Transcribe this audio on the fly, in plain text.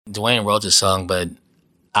Dwayne wrote the song, but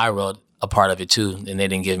I wrote a part of it too, and they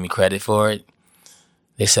didn't give me credit for it.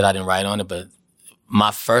 They said I didn't write on it, but my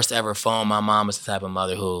first ever phone, my mom is the type of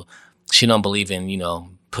mother who, she don't believe in,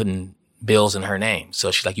 putting bills in her name. So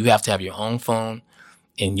she's like, you have to have your own phone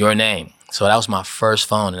in your name. So that was my first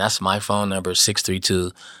phone, and that's my phone number,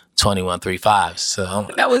 632-2135. So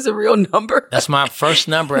that was a real number. That's my first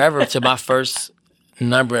number ever to my first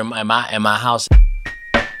number in my house.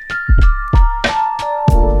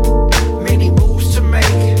 Many moves to make,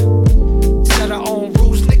 set our own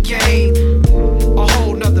rules in the game, a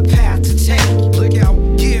whole nother path to take. Look out,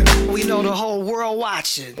 yeah, we know the whole world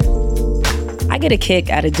watching. I get a kick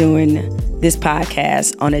out of doing this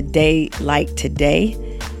podcast on a day like today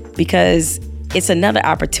because it's another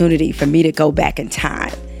opportunity for me to go back in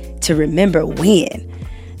time to remember when.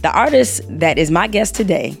 The artist that is my guest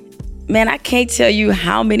today, man, I can't tell you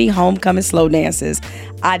how many homecoming slow dances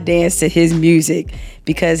I danced to his music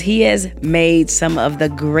because he has made some of the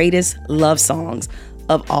greatest love songs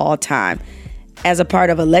of all time as a part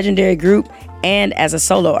of a legendary group and as a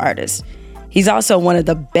solo artist. He's also one of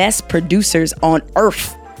the best producers on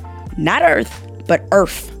earth. Not Earth, but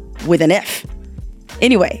Earth with an F.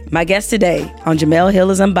 Anyway, my guest today on Jemele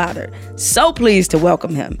Hill is Unbothered. So pleased to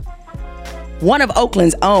welcome him. One of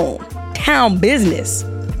Oakland's own town business,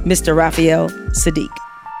 Mr. RAPHAEL SAADIQ.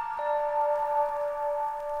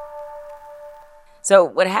 So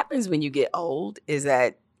what happens when you get old is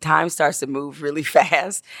that time starts to move really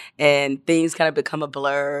fast and things kind of become a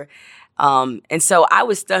blur. And so I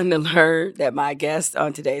was stunned to learn that my guest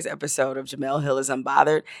on today's episode of Jemele Hill is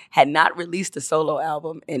Unbothered had not released a solo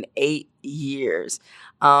album in 8 years.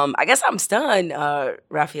 I guess I'm stunned,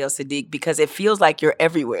 RAPHAEL SAADIQ, because it feels like you're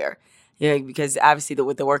everywhere. Yeah, because obviously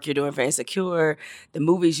with the work you're doing for Insecure, the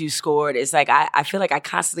movies you scored, it's like I feel like I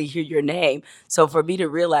constantly hear your name. So for me to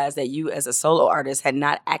realize that you as a solo artist had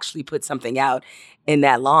not actually put something out in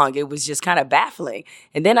that long, it was just kind of baffling.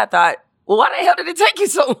 And then I thought, well, why the hell did it take you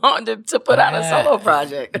so long to put out a solo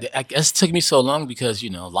project? I guess it took me so long because,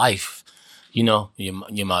 life,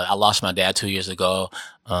 I lost my dad 2 years ago.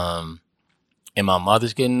 And my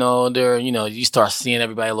mother's getting older, you start seeing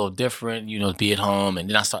everybody a little different, be at home. And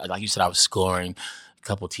then I started, like you said, I was scoring a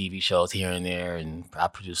couple TV shows here and there, and I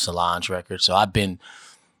produced Solange records. So I've been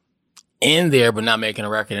in there, but not making a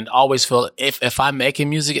record. And always feel, if I'm making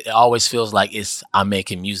music, it always feels like I'm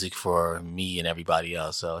making music for me and everybody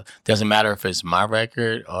else. So it doesn't matter if it's my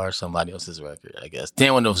record or somebody else's record, I guess.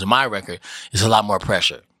 Then when it was my record, it's a lot more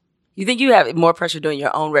pressure. You think you have more pressure doing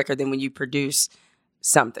your own record than when you produce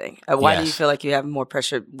something? Why do you feel like you have more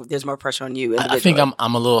pressure? There's more pressure on you individually? I think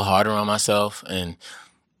I'm a little harder on myself, and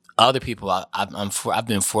other people. I've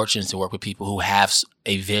been fortunate to work with people who have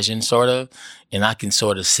a vision, sort of, and I can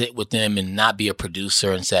sort of sit with them and not be a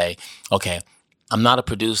producer and say, okay, I'm not a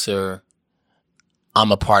producer,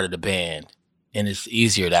 I'm a part of the band, and it's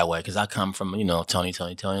easier that way because I come from Tony,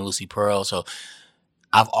 Lucy Pearl, so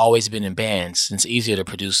I've always been in bands. It's easier to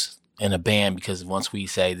produce in a band because once we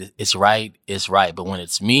say it's right, it's right. But when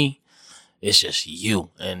it's me, it's just you.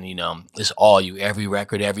 And, it's all you. Every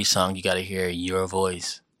record, every song, you got to hear your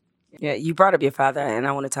voice. Yeah, you brought up your father, and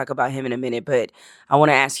I want to talk about him in a minute, but I want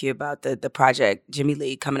to ask you about the project, Jimmy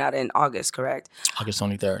Lee, coming out in August, correct? August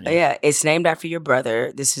 23rd. Yeah, it's named after your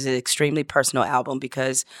brother. This is an extremely personal album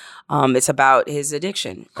because it's about his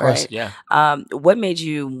addiction, of course, right? Yeah. What made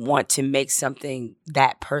you want to make something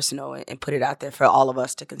that personal and put it out there for all of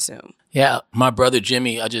us to consume? Yeah, my brother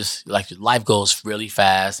Jimmy, I just, life goes really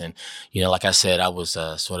fast, and, like I said, I was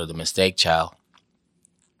sort of the mistake child.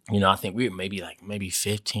 I think we were maybe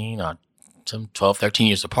 15 or some 12, 13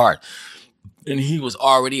 years apart. And he was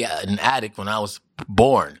already an addict when I was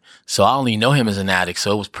born. So I only know him as an addict.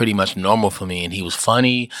 So it was pretty much normal for me. And he was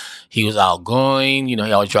funny. He was outgoing. He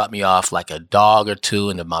always dropped me off like a dog or two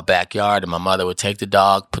into my backyard. And my mother would take the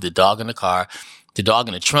dog, put the dog in the car, the dog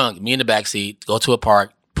in the trunk, me in the backseat, go to a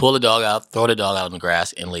park, pull the dog out, throw the dog out in the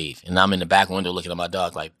grass, and leave. And I'm in the back window looking at my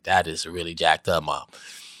dog like, that is really jacked up, Mom.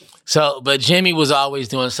 So, but Jimmy was always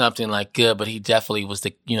doing something good, but he definitely was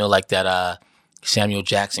like that Samuel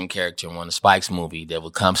Jackson character in one of the Spike's movie that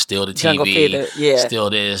would come steal the TV, steal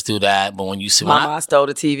this, do that. But when you see, Mama stole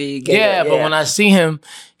the TV. But when I see him,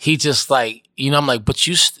 he just I'm like, but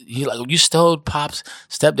you stole Pop's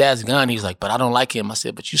stepdad's gun. He's like, but I don't like him. I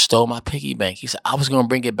said, but you stole my piggy bank. He said, I was gonna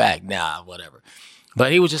bring it back. Nah, whatever.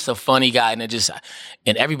 But he was just a funny guy,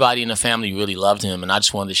 and everybody in the family really loved him. And I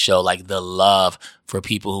just wanted to show the love for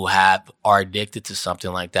people who are addicted to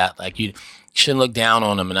something like that. You shouldn't look down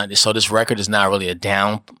on them. And so this record is not really a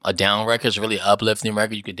down record. It's really an uplifting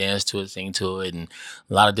record. You could dance to it, sing to it, and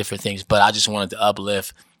a lot of different things. But I just wanted to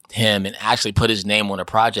uplift him and actually put his name on a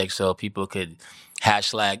project so people could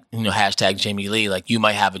hashtag Jimmy Lee. Like, you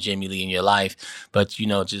might have a Jimmy Lee in your life, but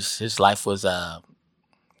just his life was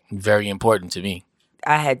very important to me.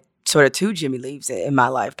 I had sort of two Jimmy Lees in my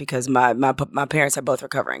life because my parents are both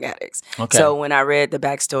recovering addicts. Okay. So when I read the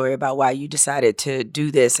backstory about why you decided to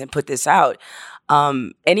do this and put this out,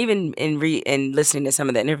 and even in listening to some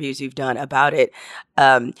of the interviews you've done about it,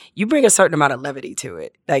 you bring a certain amount of levity to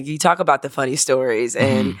it. Like, you talk about the funny stories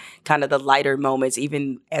and kind of the lighter moments,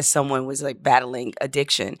 even as someone was like battling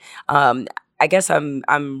addiction. I guess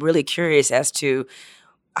I'm really curious as to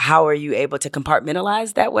how are you able to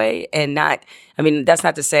compartmentalize that way and not, I mean, that's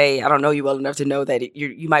not to say I don't know you well enough to know that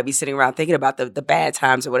you might be sitting around thinking about the bad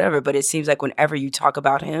times or whatever, but it seems like whenever you talk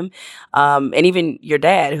about him, and even your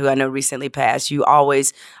dad, who I know recently passed, you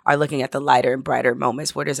always are looking at the lighter and brighter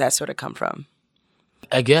moments. Where does that sort of come from?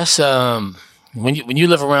 I guess when you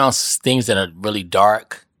live around things that are really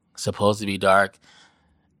dark, supposed to be dark,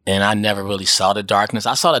 and I never really saw the darkness.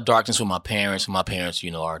 I saw the darkness with my parents. My parents,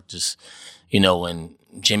 are just, when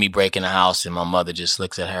Jimmy break in the house and my mother just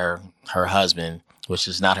looks at her husband, which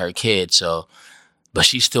is not her kid. So, but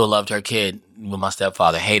she still loved her kid. When my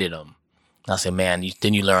stepfather hated him, I said, man,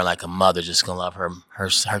 then you learn like a mother just gonna love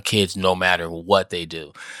her kids no matter what they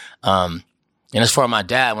do. And as for my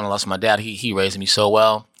dad, when I lost my dad, he raised me so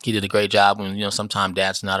well. He did a great job. When sometimes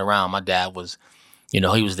dad's not around, my dad was, he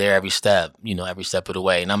was there every step of the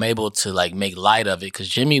way, and I'm able to like make light of it because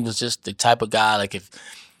Jimmy was just the type of guy, like, if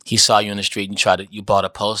he saw you in the street and you bought a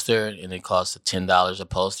poster and it cost $10 a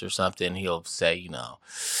poster or something, he'll say,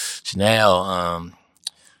 Chanel,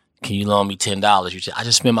 can you loan me $10? I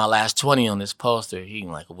just spent my last 20 on this poster. He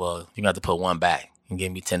like, well, you got to put one back and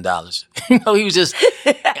give me $10. He was just,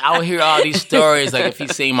 I would hear all these stories. Like, if he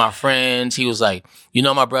seen my friends, he was like,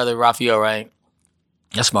 my brother RAPHAEL, right?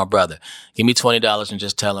 That's my brother. Give me $20 and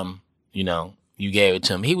just tell him, you gave it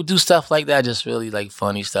to him. He would do stuff like that, just really like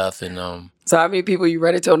funny stuff. And so how many people you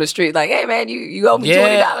run into on the street like, hey man, you owe me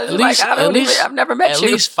 $20? I've never met you.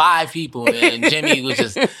 At least 5 people. And Jimmy was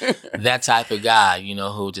just that type of guy,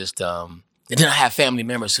 who just and then I have family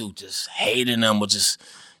members who just hated him, would just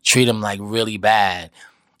treat him like really bad.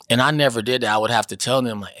 And I never did that. I would have to tell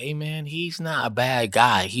them like, hey man, he's not a bad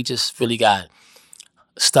guy. He just really got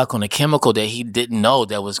stuck on a chemical that he didn't know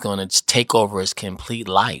that was going to take over his complete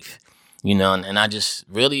life. And I just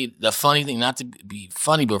really, the funny thing, not to be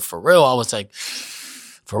funny, but for real, I was like,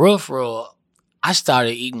 for real, I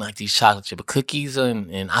started eating like these chocolate chip cookies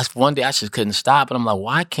and one day I just couldn't stop. And I'm like,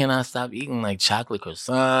 why can't I stop eating like chocolate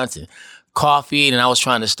croissants and coffee? And I was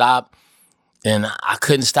trying to stop and I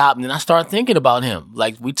couldn't stop. And then I started thinking about him.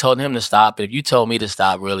 Like, we told him to stop. And if you told me to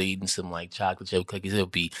stop really eating some like chocolate chip cookies,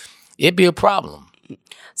 it'd be a problem.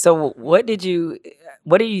 So what do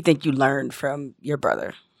you think you learned from your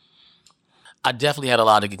brother? I definitely had a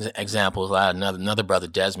lot of examples. I had another brother,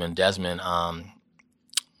 Desmond. Desmond,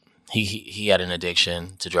 he had an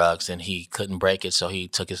addiction to drugs and he couldn't break it, so he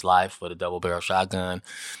took his life with a double-barrel shotgun.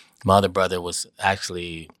 My other brother was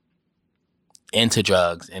actually into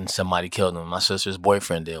drugs and somebody killed him. My sister's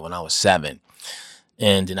boyfriend did when I was 7.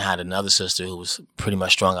 And then I had another sister who was pretty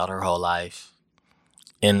much strung out her whole life.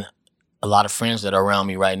 And a lot of friends that are around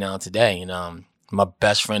me right now today. My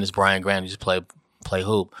best friend is Brian Grant, who just play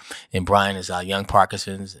hoop, and Brian is young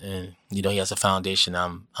Parkinson's, and he has a foundation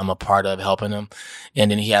I'm a part of helping him,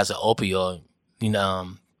 and then he has an opioid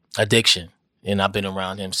addiction, and I've been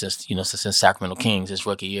around him since Sacramento Kings, his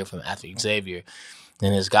rookie year from Athletic Xavier,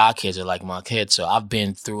 and his god kids are like my kids, so I've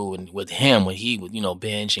been through and with him when he would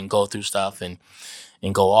binge and go through stuff and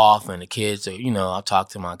go off, and the kids are I'll talk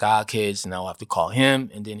to my god kids and I'll have to call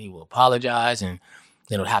him, and then he will apologize, and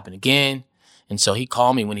then it'll happen again. And so he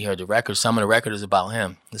called me when he heard the record. Some of the record is about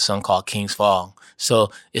him, the song called King's Fall. So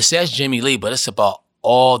it says Jimmy Lee, but it's about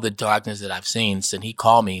all the darkness that I've seen. So he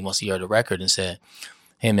called me once he heard the record and said,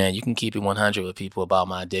 hey, man, you can keep it 100 with people about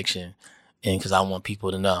my addiction, and because I want people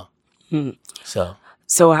to know.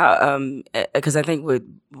 So how, because I think with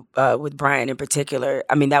Brian in particular,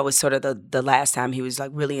 I mean, that was sort of the last time he was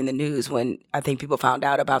like really in the news when I think people found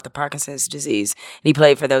out about the Parkinson's disease. And he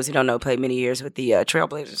played, for those who don't know, played many years with the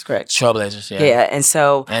Trailblazers, correct? Trailblazers, yeah. Yeah, and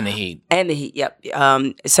so... And the Heat. Yep.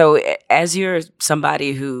 So as you're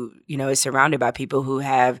somebody who, is surrounded by people who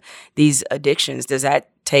have these addictions, does that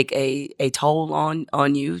take a toll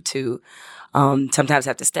on you to sometimes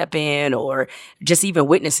have to step in, or just even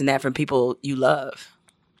witnessing that from people you love?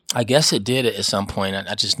 I guess it did at some point.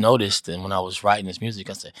 I just noticed, and when I was writing this music,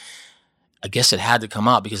 I said, I guess it had to come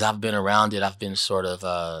out because I've been around it. I've been sort of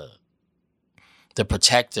the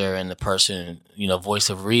protector and the person, voice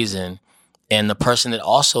of reason, and the person that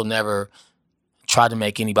also never try to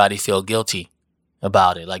make anybody feel guilty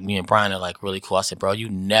about it. Like me and Brian are like really cool. I said, bro, you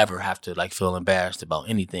never have to like feel embarrassed about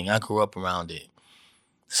anything. I grew up around it.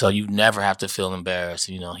 So you never have to feel embarrassed.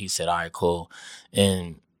 You know, he said, all right, cool.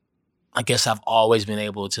 And I guess I've always been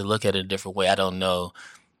able to look at it a different way. I don't know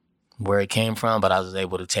where it came from, but I was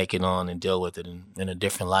able to take it on and deal with it in a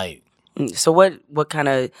different light. So what kind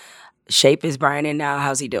of shape is Brian in now?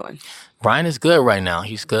 How's he doing? Brian is good right now.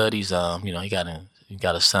 He's good. He's you know, he got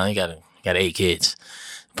a son. He got 8 kids.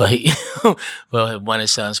 But he, well, one of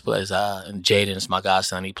his sons plays, and Jaden is my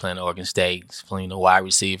godson. He playing Oregon State. He's playing the wide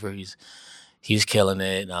receiver. He's killing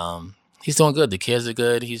it. He's doing good. The kids are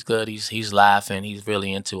good. He's good. He's laughing. He's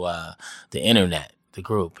really into the internet, the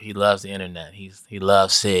group. He loves the internet. He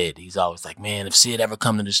loves Sid. He's always like, man, if Sid ever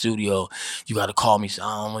come to the studio, you got to call me. So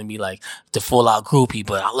I don't want to be like the full out groupie,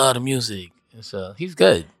 but I love the music. And so he's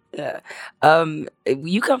good. Yeah.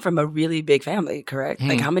 You come from a really big family, correct?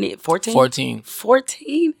 Like how many? 14? 14.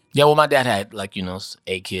 14? Yeah, well, my dad had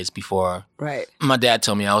 8 kids before. Right. My dad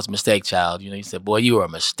told me I was a mistake child. He said, boy, you were a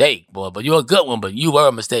mistake, boy, but you're a good one, but you were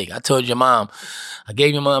a mistake. I told your mom, I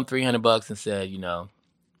gave your mom $300 and said, he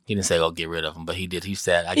didn't say, go get rid of him, but he did. He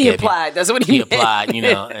said, he applied. That's what he meant. applied,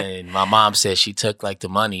 and my mom said she took the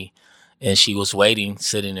money and she was waiting,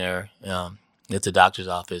 sitting there, at the doctor's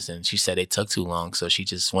office, and she said they took too long, so she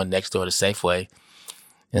just went next door to Safeway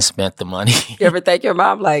and spent the money. You ever thank your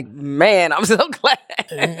mom like, man, I'm so glad?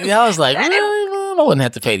 Yeah, I was like, really, Mom? I wouldn't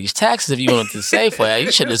have to pay these taxes if you went to Safeway.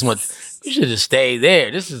 You should have stayed there.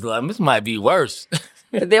 This might be worse.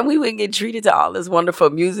 But then we wouldn't get treated to all this wonderful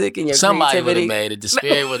music and your somebody creativity. Would have made it. The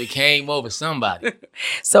spirit would have came over somebody.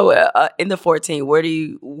 So in the 14, where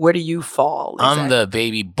do you fall? Exactly? I'm the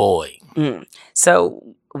baby boy.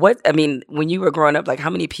 So when you were growing up, how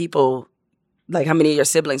many people, how many of your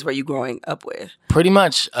siblings were you growing up with? Pretty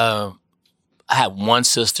much, I had one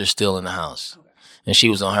sister still in the house, and she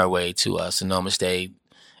was on her way to Sonoma State.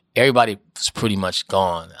 Everybody was pretty much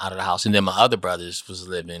gone out of the house, and then my other brothers was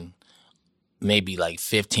living maybe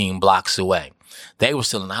 15 blocks away. They were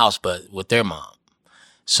still in the house, but with their mom.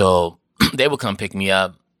 So they would come pick me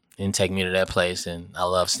up and take me to that place, and I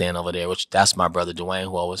love staying over there. That's my brother Dwayne,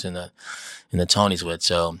 who I was in the Tonys with.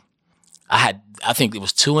 So I think it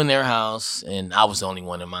was 2 in their house, and I was the only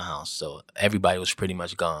one in my house. So everybody was pretty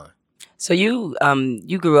much gone. So you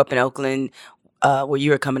grew up in Oakland, where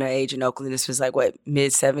you were coming of age in Oakland. This was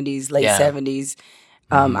mid 70s, late 70s,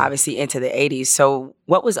 obviously into the 80s. So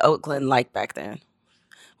what was Oakland like back then?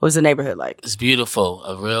 What was the neighborhood like? It's beautiful,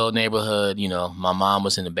 a real neighborhood. My mom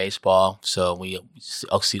was into baseball, so we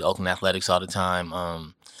see the Oakland Athletics all the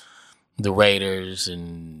time. The Raiders,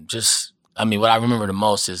 and just, what I remember the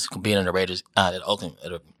most is being in the Raiders at Oakland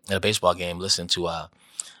at a baseball game, listening to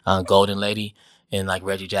Golden Lady and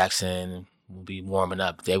Reggie Jackson would be warming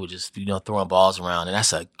up. They would just throwing balls around, and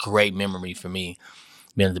that's a great memory for me,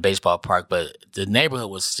 being at the baseball park. But the neighborhood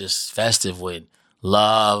was just festive with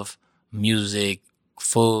love, music,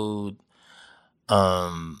 food. We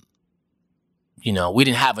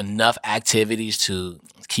didn't have enough activities to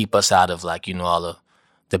keep us out of all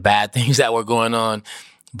the bad things that were going on.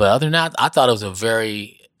 But other than that, I thought it was a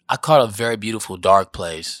very beautiful, dark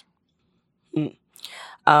place.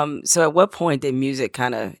 So at what point did music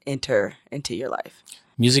kind of enter into your life?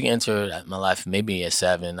 Music entered my life maybe at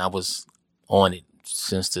 7. I was on it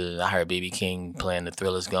since I heard B.B. King playing The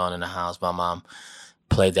Thrill Is Gone in the house. My mom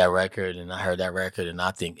played that record, and I heard that record, and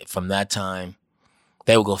I think from that time,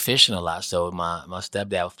 they would go fishing a lot. So my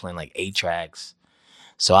stepdad was playing 8 tracks.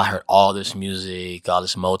 So I heard all this music, all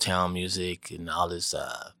this Motown music, and all this,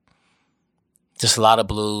 just a lot of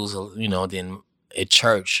blues, Then at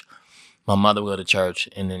church, my mother would go to church,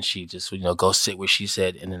 and then she just would, go sit where she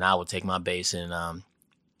said, and then I would take my bass and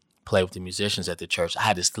play with the musicians at the church. I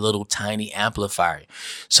had this little tiny amplifier,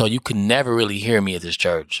 so you could never really hear me at this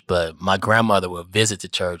church. But my grandmother would visit the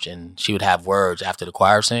church, and she would have words after the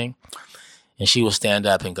choir sing, and she would stand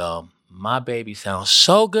up and go, "My baby sounds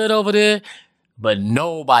so good over there," but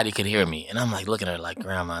nobody could hear me. And I'm looking at her like,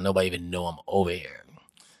 "Grandma, nobody even know I'm over here."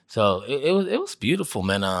 So it was beautiful,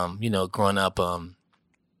 man. Growing up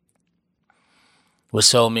with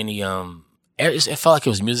so many it felt like it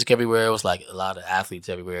was music everywhere. It was a lot of athletes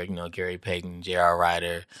everywhere. Gary Payton, J.R.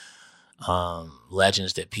 Ryder,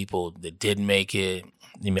 legends that people that didn't make it.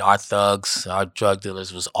 Our thugs, our drug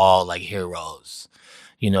dealers was all heroes.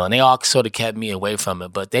 And they all sort of kept me away from it,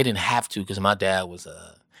 but they didn't have to, because my dad was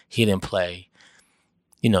he didn't play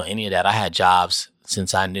any of that. I had jobs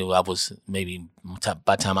since I knew I was by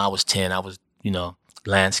the time I was 10, I was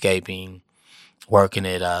landscaping, working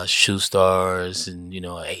at shoe stores, and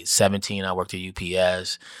 17 I worked at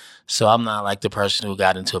UPS. So I'm not like the person who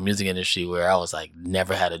got into a music industry where I was like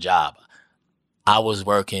never had a job. I was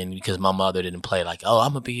working because my mother didn't play like, oh,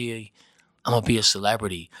 I'm gonna be a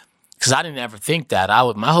celebrity. Because I didn't ever think that.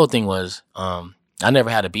 My whole thing was I never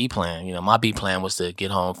had a B plan. You know, my B plan was to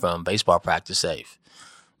get home from baseball practice safe.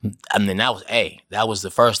 And then that was the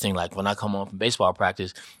first thing. Like when I come home from baseball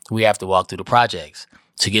practice, we have to walk through the projects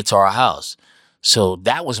to get to our house. So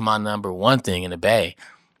that was my number one thing in the Bay.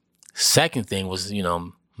 Second thing was,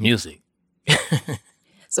 music.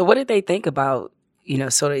 So what did they think about,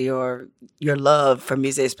 sort of your love for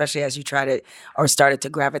music, especially as you started to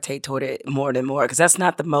gravitate toward it more and more? Because that's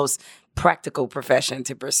not the most practical profession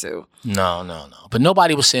to pursue. No. But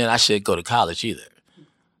nobody was saying I should go to college either.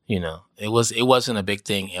 It wasn't a big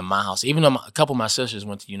thing in my house, even though a couple of my sisters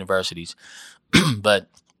went to universities, but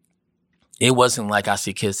it wasn't like I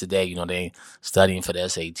see kids today, they studying for the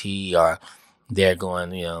SAT or they're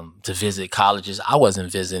going, to visit colleges. I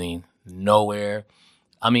wasn't visiting nowhere.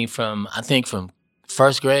 I mean, from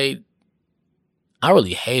first grade, I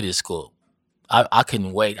really hated school. I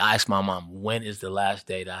couldn't wait. I asked my mom, when is the last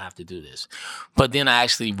day that I have to do this? But then I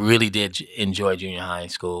actually really did enjoy junior high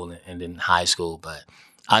school and then high school, but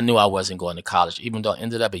I knew I wasn't going to college, even though I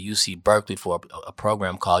ended up at UC Berkeley for a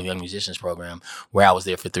program called Young Musicians Program, where I was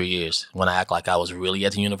there for 3 years. When I act like I was really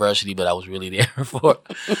at the university, but I was really there for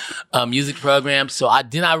a music program. So I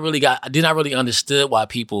did not really understood why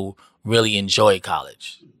people really enjoy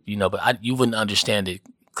college, but you wouldn't understand it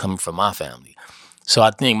coming from my family. So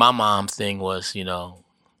I think my mom's thing was,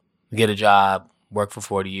 get a job, work for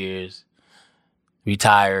 40 years,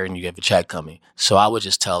 retire, and you have a check coming. So I would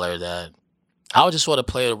just tell her that I would just sort of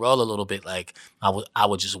play the role a little bit, like I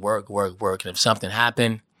would just work, and if something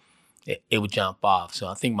happened, it would jump off. So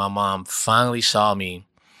I think my mom finally saw me.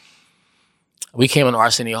 We came on the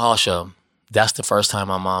Arsenio Hall show. That's the first time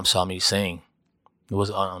my mom saw me sing. It was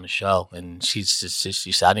on the show, and she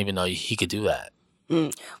said, I didn't even know he could do that.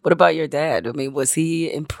 What about your dad? I mean, was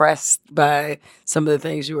he impressed by some of the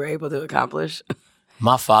things you were able to accomplish?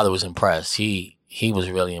 My father was impressed. He was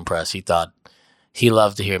really impressed. He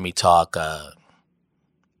loved to hear me talk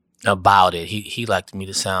about it. He liked me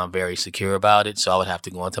to sound very secure about it. So I would have to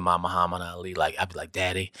go into my Muhammad Ali. I'd be like,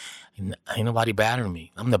 Daddy, ain't nobody battering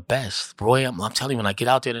me. I'm the best. Boy, I'm telling you, when I get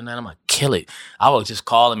out there tonight, I'm going to kill it. I would just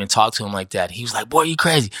call him and talk to him like that. He was like, boy, you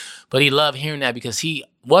crazy. But he loved hearing that because he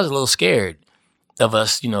was a little scared of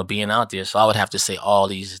us, being out there. So I would have to say all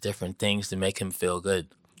these different things to make him feel good.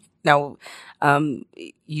 Now,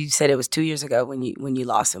 you said it was 2 years ago when you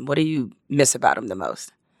lost him. What do you miss about him the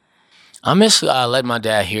most? I miss letting my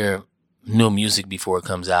dad hear new music before it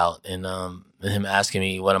comes out, and him asking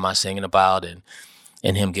me what am I singing about, and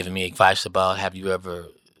him giving me advice about, have you ever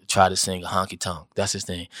tried to sing a honky tonk? That's his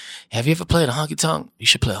thing. Have you ever played a honky tonk? You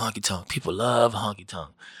should play a honky tonk. People love honky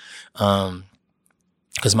tonk.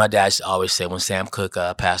 Because my dad always said when Sam Cooke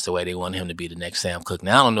passed away, they wanted him to be the next Sam Cooke.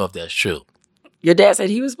 Now I don't know if that's true. Your dad said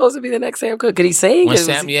he was supposed to be the next Sam Cooke. Could he sing?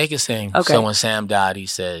 He could sing. Okay. So when Sam died, he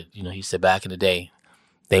said back in the day,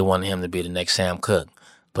 they wanted him to be the next Sam Cooke,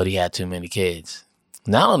 but he had too many kids.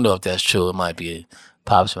 Now I don't know if that's true. It might be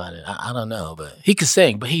Pop's about it. I don't know, but he could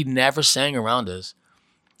sing, but he never sang around us.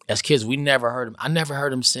 As kids, we never heard him. I never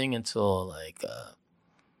heard him sing until like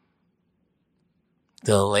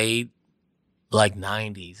the late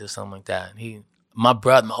 90s or something like that. My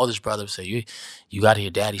oldest brother would say, you got to hear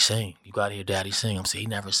Daddy sing. You got to hear Daddy sing. I'm saying he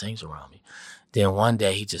never sings around me. Then one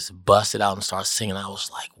day he just busted out and started singing. I was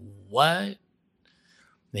like, what?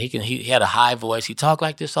 He had a high voice. He talked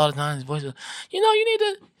like this all the time. His voice was,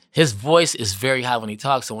 his voice is very high when he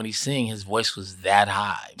talks. So when he sings, his voice was that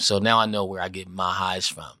high. So now I know where I get my highs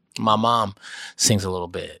from. My mom sings a little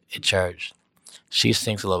bit at church. She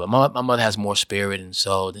sings a little bit. My mother has more spirit and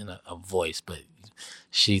soul than a voice, but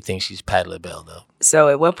she thinks she's Patti LaBelle, though. So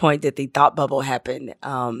at what point did the thought bubble happen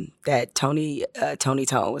that Tony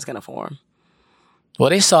Tone was going to form? Well,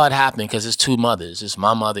 they saw it happening because it's two mothers. It's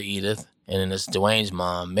my mother, Edith, and then it's Dwayne's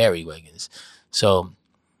mom, Mary Wiggins. So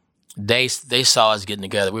they saw us getting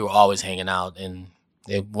together. We were always hanging out. And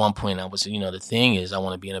at one point I was, the thing is I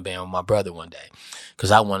want to be in a band with my brother one day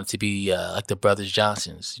because I wanted to be like the Brothers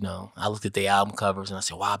Johnsons. I looked at their album covers and I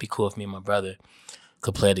said, wow, it'd be cool if me and my brother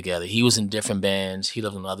could play together. He was in different bands. He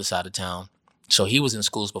lived on the other side of town. So he was in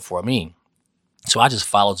schools before me. So I just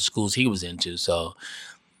followed the schools he was into. So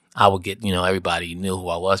I would get, everybody knew who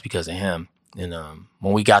I was because of him. And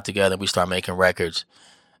when we got together, we started making records.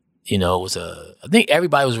 It was I think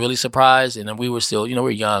everybody was really surprised. And then we were still, we were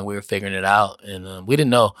young. We were figuring it out. And we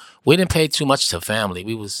didn't pay too much to family.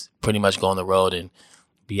 We was pretty much go on the road and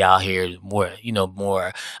be out here more,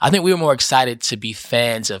 more. I think we were more excited to be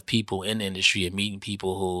fans of people in the industry and meeting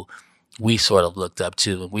people who we sort of looked up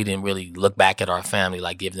to. And we didn't really look back at our family,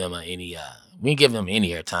 like give them we didn't give them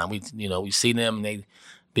any airtime. We see them and they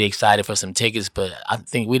be excited for some tickets, but I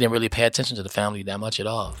think we didn't really pay attention to the family that much at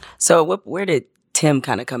all. So where did Tim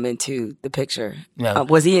kind of come into the picture? Yeah.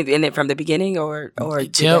 Was he in it from the beginning, or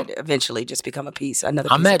did Tim, that eventually just become another piece?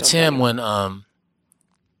 I met Tim when I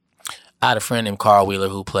had a friend named Carl Wheeler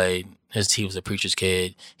who played. He was a preacher's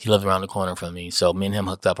kid. He lived around the corner from me, so me and him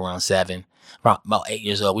hooked up around 7. About 8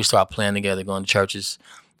 years old, we started playing together, going to churches,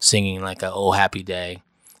 singing like an old happy day.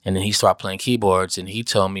 And then he started playing keyboards, and he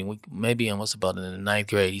told me, maybe in the 9th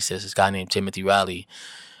grade, he says this guy named Timothy Riley,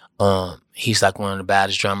 he's like one of the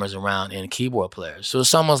baddest drummers around and keyboard players. So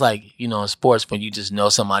it's almost like, in sports when you just know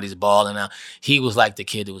somebody's balling out. He was like the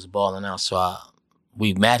kid that was balling out. So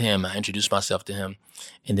we met him, I introduced myself to him,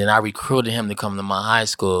 and then I recruited him to come to my high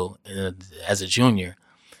school as a junior.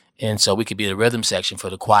 And so we could be the rhythm section for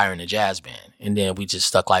the choir and the jazz band. And then we just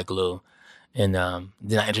stuck like glue. And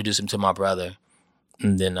then I introduced him to my brother.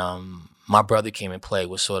 And then my brother came and played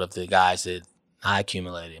with sort of the guys that I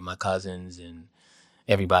accumulated, my cousins and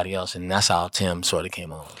everybody else. And that's how Tim sort of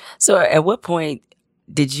came on. So at what point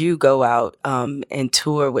did you go out and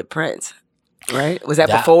tour with Prince? Right? Was that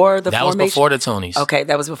before the formation? That was before the Tonys. Okay,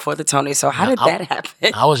 that was before the Tonys. So how did that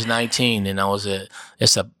happen? I was 19, and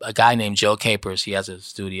it's a guy named Joe Capers. He has a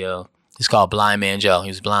studio. It's called Blind Man Joe. He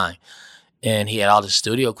was blind. And he had all the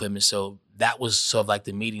studio equipment. So that was sort of like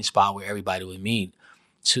the meeting spot where everybody would meet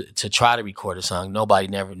to try to record a song. Nobody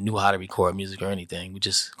never knew how to record music or anything. We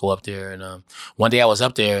just go up there. And one day I was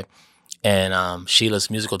up there, and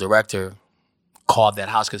Sheila's musical director called that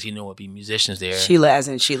house because he knew it would be musicians there. Sheila as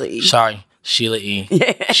in Sheila E. Sorry, Sheila E.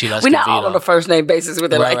 Yeah. Sheila We're not all on a first name basis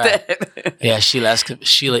with it that. Yeah,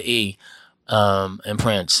 Sheila E. And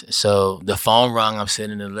Prince. So the phone rung. I'm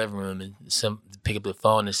sitting in the living room, and some pick up the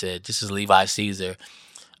phone and said, "This is Levi Caesar.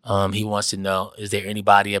 He wants to know, is there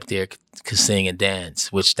anybody up there could sing and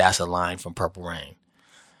dance?" Which that's a line from Purple Rain.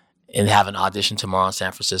 And have an audition tomorrow in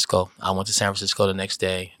San Francisco. I went to San Francisco the next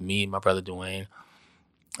day. Me and my brother Dwayne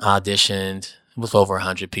auditioned with over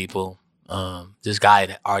 100 people. This guy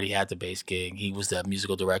had already had the bass gig. He was the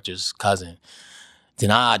musical director's cousin. Then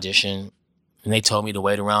I auditioned, and they told me to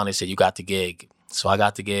wait around. They said, "You got the gig." So I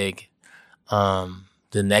got the gig.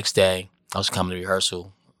 The next day, I was coming to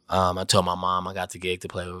rehearsal. I told my mom I got the gig to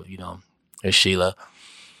play with, Sheila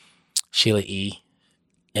E.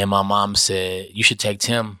 And my mom said, "You should take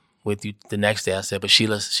Tim with you the next day." I said, but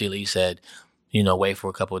Sheila E said, wait for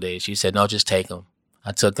a couple of days. She said, "No, just take him."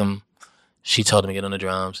 I took him. She told him to get on the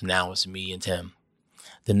drums. Now it's me and Tim.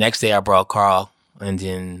 The next day I brought Carl, and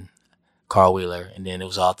then Carl Wheeler, and then it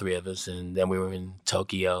was all 3 of us. And then we were in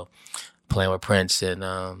Tokyo playing with Prince in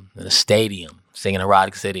a stadium, singing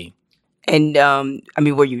Erotic City. And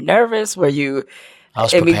were you nervous? Were you? I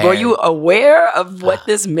was prepared. Were you aware of what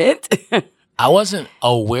this meant? I wasn't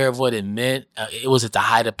aware of what it meant. It was at the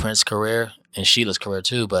height of Prince's career and Sheila's career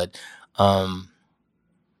too. But I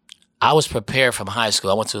was prepared from high school.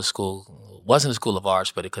 I went to a school, wasn't a school of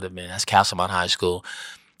arts, but it could have been. That's Castlemont High School.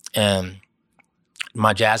 And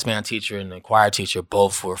my jazz band teacher and the choir teacher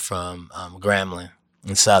both were from Grambling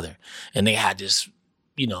and Southern. And they had this,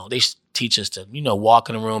 they teach us to, walk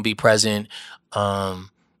in the room, be present,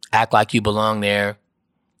 act like you belong there.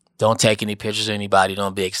 Don't take any pictures of anybody.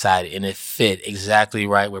 Don't be excited. And it fit exactly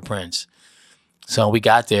right with Prince. So when we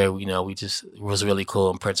got there, it was really cool.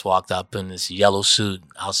 And Prince walked up in this yellow suit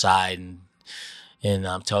outside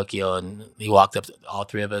in Tokyo. And he walked up to all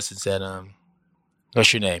 3 of us and said,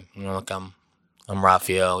 "What's your name?" Look, I'm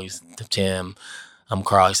RAPHAEL. He's Tim. I'm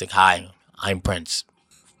Carl. He's like, "Hi, I'm Prince."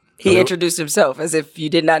 He introduced himself as if you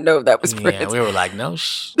did not know that was Prince. Yeah, we were like, no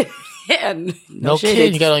shit. Yeah, no shit.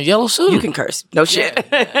 Kid, you got on a yellow suit. You can curse. No shit.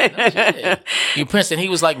 Yeah. You Prince, and he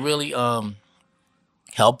was like really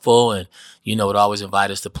helpful, and would always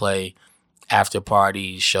invite us to play after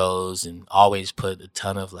party shows, and always put a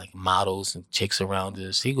ton of like models and chicks around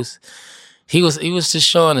us. He was just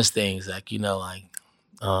showing us things like being around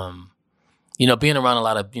a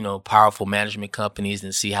lot of powerful management companies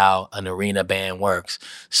and see how an arena band works.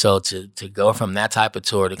 So to go from that type of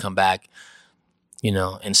tour to come back,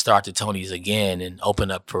 and start the Tonys again and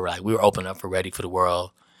open up for we were opening up for Ready for the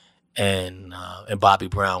World and Bobby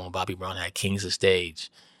Brown when Bobby Brown had Kings of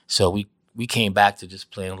Stage. So we came back to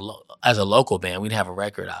just playing as a local band. We didn't have a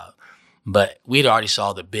record out, but we'd already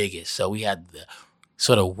saw the biggest. So we had to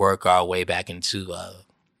sort of work our way back into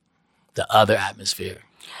the other atmosphere.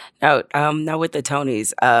 Now with the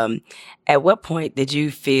Tonys, at what point did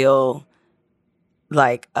you feel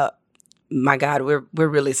like my God, we're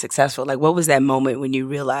really successful. Like, what was that moment when you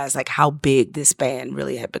realized like how big this band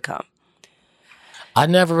really had become? I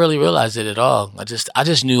never really realized it at all. I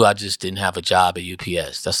just knew I just didn't have a job at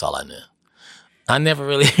UPS. That's all I knew. I never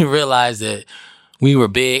really realized that we were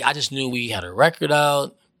big. I just knew we had a record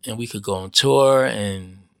out and we could go on tour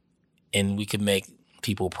and we could make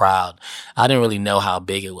people proud. I didn't really know how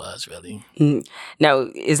big it was, really. Now,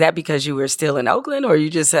 is that because you were still in Oakland, or you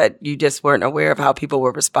just weren't aware of how people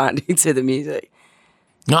were responding to the music?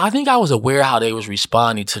 No, I think I was aware how they was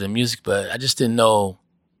responding to the music, but I just didn't know.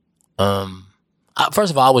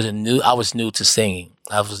 First of all, I was new to singing.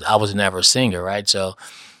 I was never a singer, right? So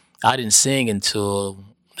I didn't sing until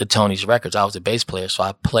the Tony's records. I was a bass player, so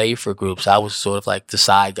I played for groups. I was sort of like the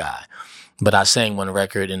side guy. But I sang one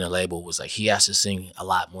record and the label was like, he has to sing a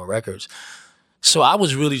lot more records. So I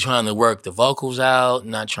was really trying to work the vocals out,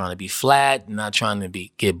 not trying to be flat, not trying to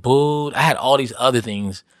get booed. I had all these other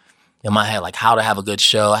things in my head, like how to have a good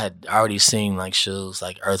show. I had already seen like shows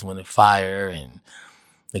like Earth, Wind & Fire and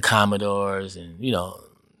the Commodores and,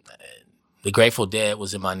 the Grateful Dead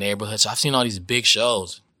was in my neighborhood. So I've seen all these big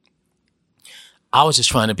shows. I was just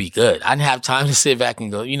trying to be good. I didn't have time to sit back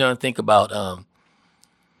and go, and think about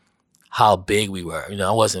how big we were.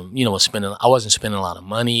 I wasn't, spending a lot of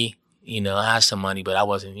money. I had some money, but I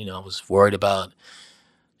wasn't, I was worried about,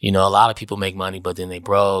 a lot of people make money, but then they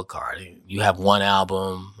broke or you have one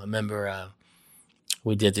album. I remember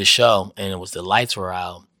we did this show and it was the lights were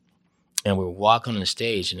out and we were walking on the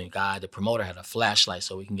stage and the promoter had a flashlight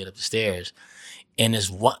so we can get up the stairs. And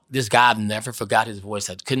this guy, I've never forgot his voice.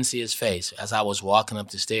 I couldn't see his face. As I was walking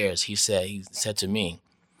up the stairs, he said to me,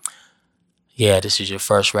 "Yeah, this is your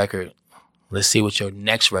first record. Let's see what your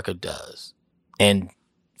next record does." And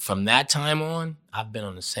from that time on, I've been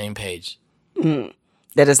on the same page.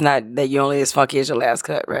 That is not that you're only as funky as your last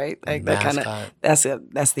cut, right? Like that kind of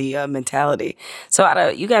that's the mentality. So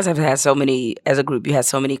you guys have had so many as a group. You had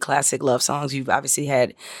so many classic love songs. You've obviously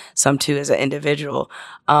had some too as an individual.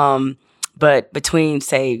 But between,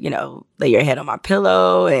 say, Lay Your Head on My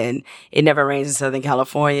Pillow and It Never Rains in Southern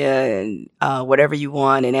California and Whatever You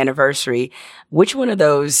Want and Anniversary, which one of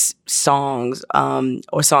those songs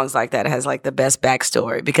or songs like that has like the best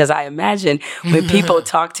backstory? Because I imagine when people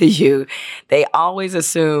talk to you, they always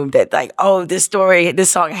assume that like, oh, this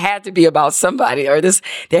song had to be about somebody or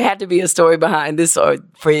there had to be a story behind this or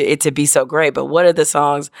for it to be so great. But what are the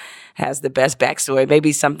songs has the best backstory?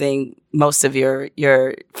 Maybe something most of your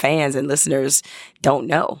fans and listeners don't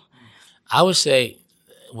know. I would say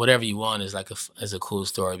Whatever You Want is is a cool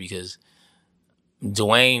story because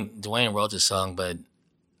Dwayne wrote the song, but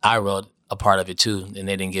I wrote a part of it too, and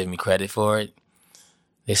they didn't give me credit for it.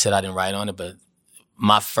 They said I didn't write on it, but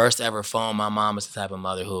my first ever phone, my mom is the type of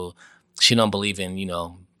mother who she don't believe in,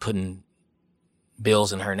 putting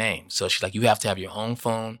bills in her name. So she's like, you have to have your own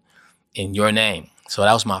phone in your name. So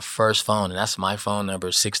that was my first phone, and that's my phone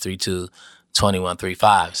number,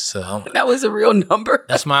 632-2135. So that was a real number.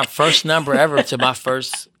 That's my first number ever to my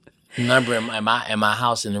first number in my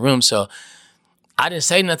house in the room. So I didn't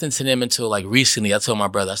say nothing to them until like recently. I told my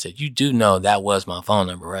brother, I said, "You do know that was my phone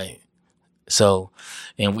number, right?" So,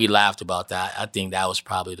 and we laughed about that. I think that was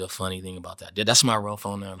probably the funny thing about that. That's my real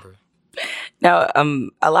phone number. Now,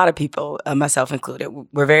 a lot of people, myself included,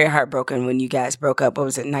 were very heartbroken when you guys broke up. What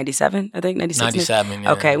was it, 97? I think 96? 97,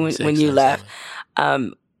 yeah. Okay, when you left.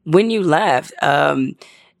 When you left,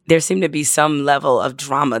 there seemed to be some level of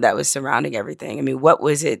drama that was surrounding everything. I mean, what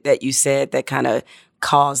was it that you said that kind of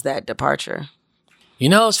caused that departure?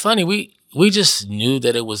 It's funny. We just knew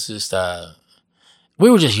that it was just, we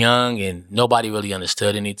were just young and nobody really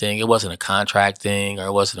understood anything. It wasn't a contract thing or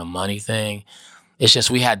it wasn't a money thing. It's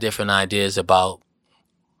just we had different ideas about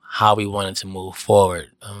how we wanted to move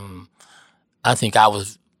forward. I think I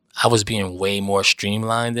was being way more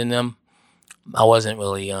streamlined than them. I wasn't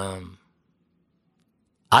really. I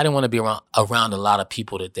didn't want to be around a lot of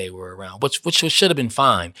people that they were around, which should have been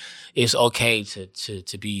fine. It's okay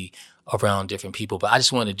to be around different people, but I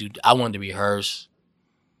just wanted to rehearse.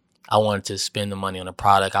 I wanted to spend the money on a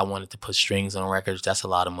product. I wanted to put strings on records. That's a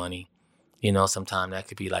lot of money. Sometimes that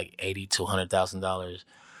could be like $80,000 to $100,000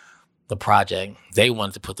 the project. They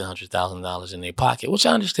wanted to put the $100,000 in their pocket, which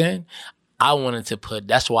I understand. I wanted to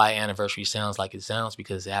that's why Anniversary sounds like it sounds,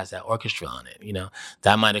 because it has that orchestra on it.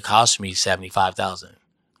 That might have cost me $75,000,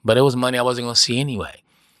 but it was money I wasn't going to see anyway.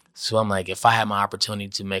 So I'm like, if I had my opportunity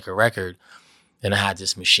to make a record and I had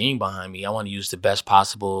this machine behind me, I want to use the best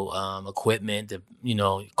possible equipment to,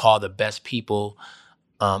 call the best people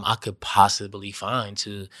I could possibly find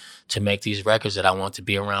to make these records that I want to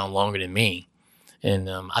be around longer than me. And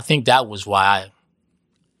I think that was why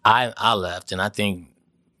I left. And I think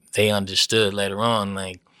they understood later on,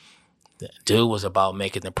 like, the dude was about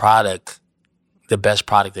making the product the best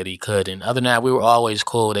product that he could. And other than that, we were always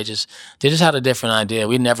cool. They just had a different idea.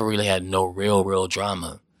 We never really had no real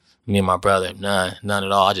drama. Me and my brother, none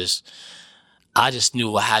at all. I just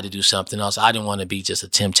knew I had to do something else. I didn't want to be just a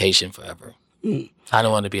Temptation forever. I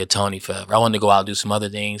didn't want to be a Tony forever. I wanted to go out and do some other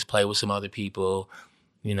things, play with some other people,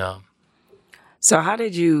 you know. So how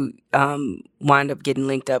did you wind up getting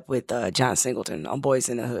linked up with John Singleton on Boys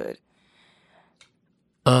in the Hood?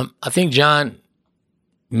 I think John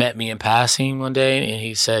met me in passing one day, and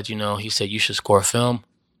he said, you should score film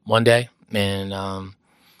one day. And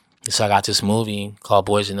so I got this movie called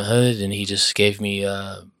Boys in the Hood, and he just gave me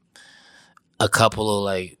a couple of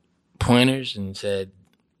like pointers and said,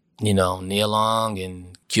 Nia Long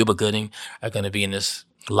and Cuba Gooding are going to be in this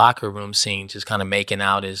locker room scene, just kind of making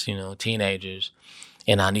out as, teenagers.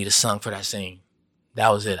 And I need a song for that scene. That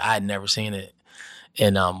was it. I had never seen it.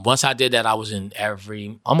 And once I did that, I was in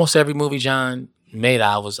almost every movie John made.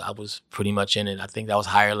 I was pretty much in it. I think that was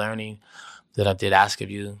Higher Learning that I did Ask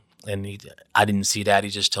of You. And I didn't see that.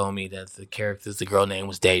 He just told me that the girl name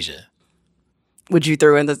was Deja. Would you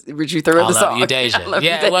throw in the song? I love you, Deja.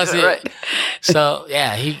 Yeah, it was it. Right. So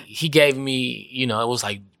yeah, he gave me, it was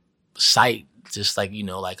like sight, just like,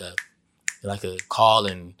 like a call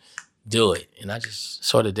and do it. And I just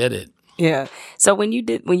sort of did it. Yeah. So when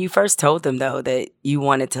you first told them though that you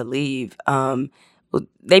wanted to leave,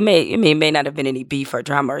 it may not have been any beef or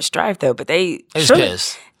drama or strife though, but they was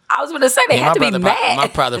pissed. I was going to say they had to be mad. My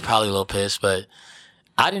brother probably a little pissed, but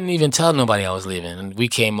I didn't even tell nobody I was leaving. And we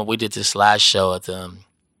did this last show at the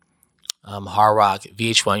Hard Rock.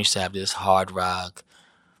 VH1 used to have this Hard Rock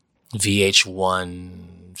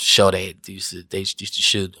VH1 show they used to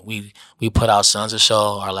shoot. We put out Sons of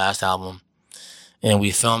Soul, our last album, and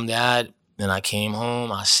we filmed that. Then I came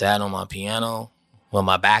home. I sat on my piano, with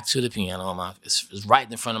my back to the piano. It's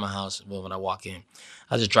right in front of my house when I walk in.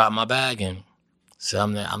 I just dropped my bag and said,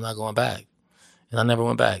 I'm not going back. And I never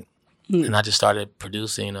went back. And I just started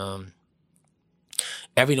producing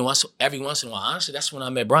every once in a while. Honestly, that's when I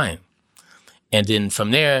met Brian. And then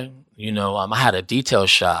from there, I had a detail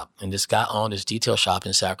shop, and this guy owned this detail shop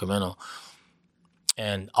in Sacramento.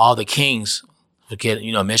 And all the Kings would get,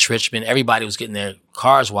 Mitch Richmond, everybody was getting their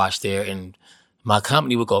cars washed there. And my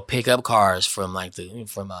company would go pick up cars from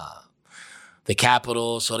the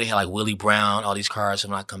Capitol. So they had like Willie Brown, all these cars.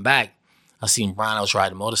 And when I come back, I seen Brian. I was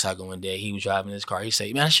riding a motorcycle one day. He was driving his car. He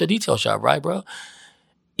said, "Man, that's your detail shop, right, bro?"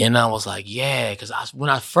 And I was like, "Yeah," because when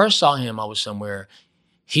I first saw him, I was somewhere.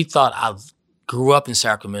 He thought I grew up in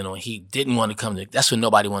Sacramento, and he didn't want to come to. That's when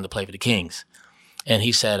nobody wanted to play for the Kings. And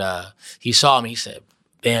he said, he saw me. He said,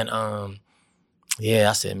 "Man, yeah."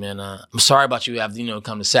 I said, "Man, I'm sorry about you having to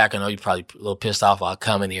come to Sac. I know you're probably a little pissed off while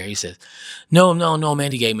coming here." He says, No,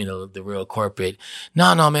 man. He gave me the real corporate.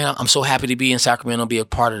 No, man. I'm so happy to be in Sacramento, be a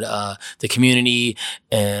part of the community,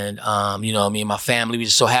 and me and my family. We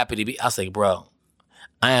just so happy to be. I was like, "Bro,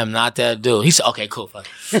 I am not that dude." He said, "Okay, cool."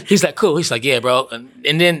 He's like, "Cool." He's like, "Yeah, bro."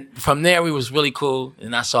 And then from there, we was really cool,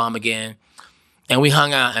 and I saw him again, and we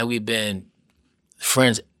hung out, and we've been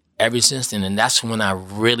friends ever since then. And that's when I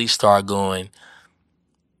really started going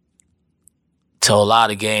to a lot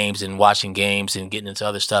of games and watching games and getting into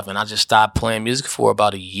other stuff. And I just stopped playing music for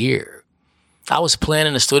about a year. I was playing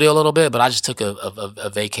in the studio a little bit, but I just took a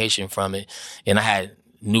vacation from it. And I had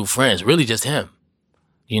new friends, really just him,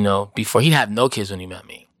 before he had no kids when he met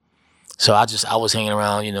me. So I was hanging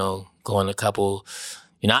around, going to a couple,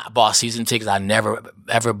 I bought season tickets. I never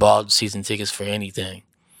ever bought season tickets for anything.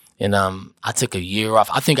 And I took a year off.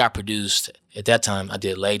 I think I produced, at that time, I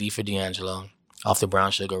did Lady for D'Angelo off the Brown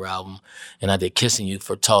Sugar album, and I did Kissing You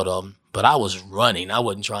for Toto, but I was running. I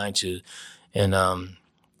wasn't trying to. And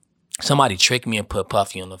somebody tricked me and put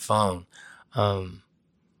Puffy on the phone.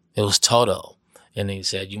 It was Toto. And he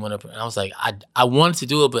said, "You want to?" I was like, I wanted to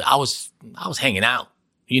do it, but I was hanging out.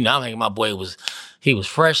 I'm hanging. My boy he was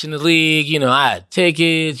fresh in the league. I had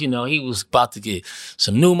tickets. He was about to get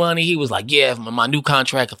some new money. He was like, "Yeah, my new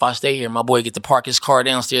contract. If I stay here, my boy get to park his car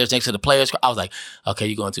downstairs next to the players' car." I was like, "Okay,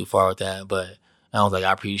 you're going too far with that." But I was like,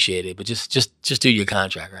 "I appreciate it, but just do your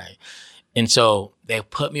contract, right?" And so they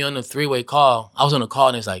put me on the three-way call. I was on the call,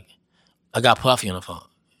 and it's like, I got Puffy on the phone.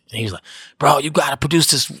 And he was like, "Bro, you got to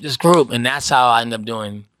produce this group." And that's how I ended up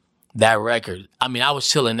doing that record. I mean, I was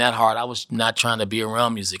chilling that hard. I was not trying to be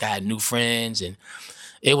around music. I had new friends, and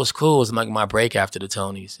it was cool. It was like my break after the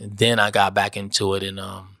Tonys. And then I got back into it and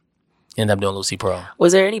ended up doing Lucy Pro.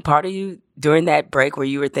 Was there any part of you during that break where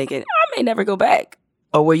you were thinking, I may never go back?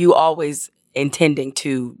 Or were you always intending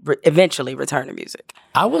to eventually return to music?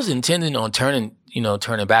 I was intending on turning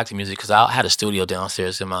back to music because I had a studio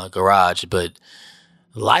downstairs in my garage, but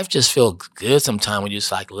life just feels good sometimes when you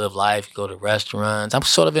just like live life, go to restaurants. I'm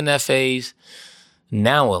sort of in that phase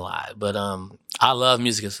now a lot, but I love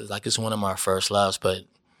music. It's one of my first loves, but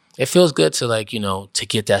it feels good to like, to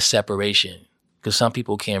get that separation because some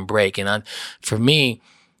people can't break. And for me,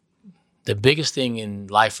 the biggest thing in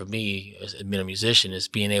life for me as being a musician is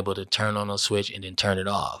being able to turn on a switch and then turn it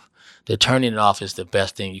off. The turning it off is the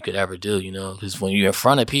best thing you could ever do, because when you're in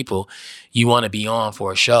front of people, you want to be on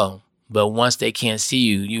for a show. But once they can't see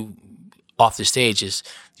you off the stage,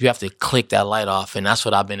 you have to click that light off. And that's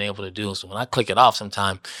what I've been able to do. So when I click it off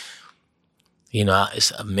sometime,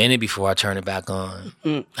 it's a minute before I turn it back on.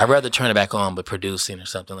 Mm-hmm. I'd rather turn it back on, but producing or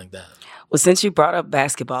something like that. Well, since you brought up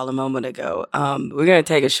basketball a moment ago, we're going to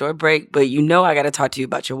take a short break, but I got to talk to you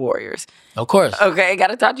about your Warriors. Of course. Okay, got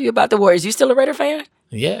to talk to you about the Warriors. You still a Raider fan?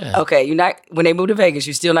 Yeah. Okay, when they move to Vegas,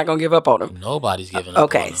 you're still not going to give up on them? Nobody's giving up on them.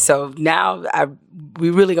 Okay, so now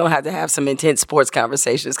we really going to have some intense sports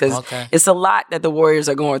conversations because it's a lot that the Warriors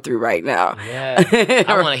are going through right now. Yeah.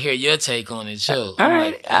 I want to hear your take on it, too. All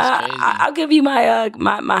right. I'll give you my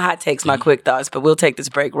hot takes, my quick thoughts, but we'll take this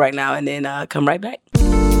break right now and then come right back.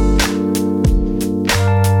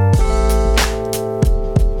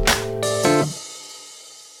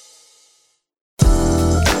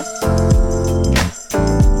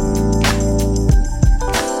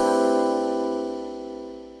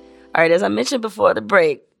 All right, as I mentioned before the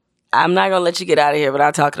break, I'm not going to let you get out of here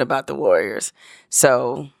without talking about the Warriors.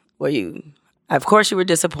 So, of course you were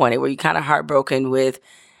disappointed. Were you kind of heartbroken with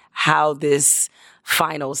how this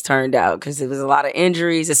finals turned out? Because there was a lot of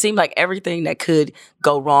injuries. It seemed like everything that could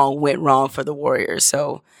go wrong went wrong for the Warriors.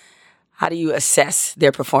 So how do you assess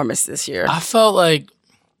their performance this year? I felt like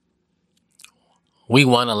we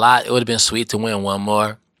won a lot. It would have been sweet to win one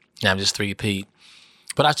more. Now I'm just three-peat.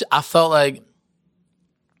 But I felt like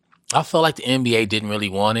the NBA didn't really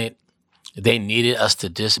want it. They needed us to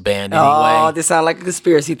disband anyway. Oh, this sounds like a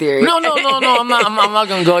conspiracy theory. No. I'm not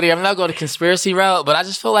going to go there. I'm not going to conspiracy route, but I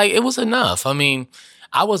just feel like it was enough. I mean,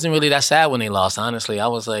 I wasn't really that sad when they lost, honestly. I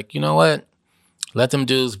was like, you know what? Let them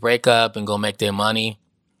dudes break up and go make their money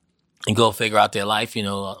and go figure out their life,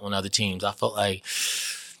 on other teams. I felt like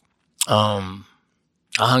I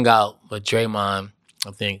hung out with Draymond,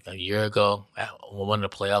 I think, a year ago at one of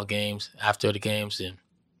the playoff games, after the games, and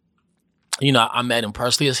I met him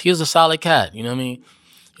personally. He was a solid cat. You know what I mean?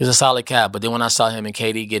 He was a solid cat. But then when I saw him and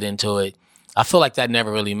KD get into it, I feel like that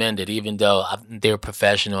never really mended. Even though they were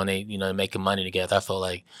professional and they, making money together, I felt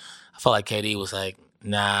like KD was like,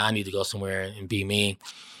 nah, I need to go somewhere and be me.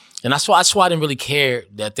 And that's why I didn't really care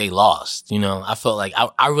that they lost. I felt like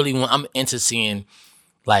I'm into seeing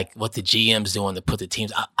like what the GM's doing to put the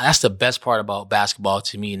teams. That's the best part about basketball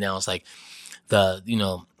to me now. It's like that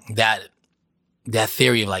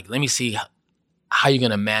theory of like, let me see how you're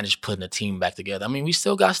going to manage putting a team back together. I mean, we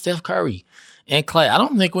still got Steph Curry and Clay. I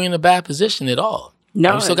don't think we're in a bad position at all.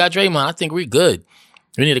 No. We still got Draymond. I think we're good.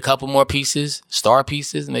 We need a couple more pieces, star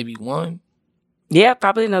pieces, maybe one. Yeah,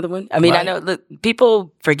 probably another one. I mean, right. I know look,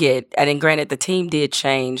 people forget, and granted, the team did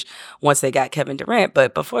change once they got Kevin Durant,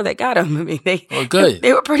 but before they got him, I mean, they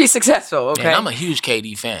were pretty successful. Okay, and I'm a huge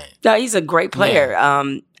KD fan. No, he's a great player.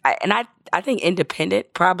 Yeah. I think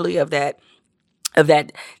independent probably of that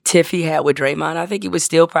tiff he had with Draymond, I think he was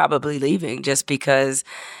still probably leaving just because,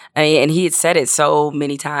 and he had said it so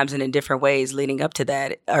many times and in different ways leading up to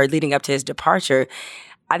that, or leading up to his departure.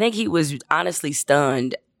 I think he was honestly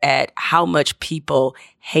stunned at how much people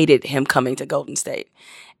hated him coming to Golden State.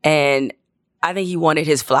 And I think he wanted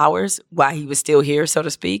his flowers while he was still here, so to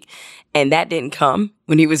speak. And that didn't come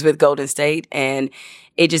when he was with Golden State. And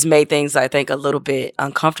it just made things, I think, a little bit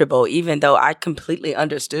uncomfortable, even though I completely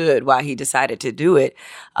understood why he decided to do it.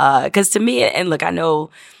 Because to me, and look, I know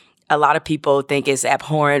a lot of people think it's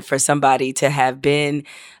abhorrent for somebody to have been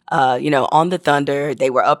on the Thunder. They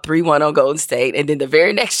were up 3-1 on Golden State. And then the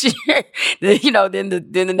very next year, then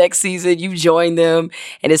the next season, you join them.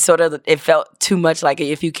 And it felt too much like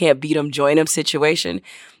a, if you can't beat them, join them situation.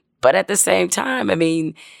 But at the same time, I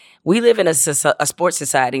mean, we live in a sports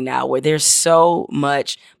society now where there's so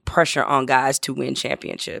much pressure on guys to win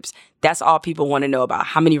championships. That's all people want to know about,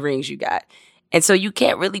 how many rings you got. And so you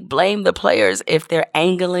can't really blame the players if they're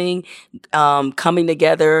angling, coming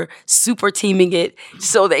together, super teaming it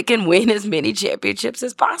so they can win as many championships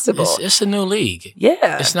as possible. It's a new league.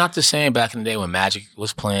 Yeah. It's not the same back in the day when Magic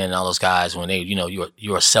was playing and all those guys when they,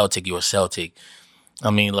 you're a Celtic, you're a Celtic.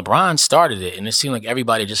 I mean, LeBron started it, and it seemed like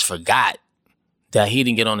everybody just forgot that he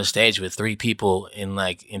didn't get on the stage with three people and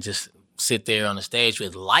just sit there on the stage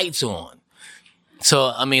with lights on.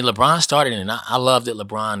 So I mean, LeBron started, and I love that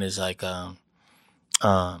LeBron is like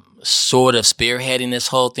sort of spearheading this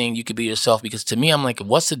whole thing. You could be yourself, because to me, I'm like,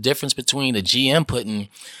 what's the difference between the GM putting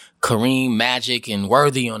Kareem, Magic, and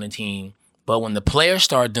Worthy on the team, but when the players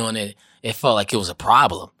started doing it, it felt like it was a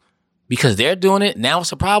problem because they're doing it now.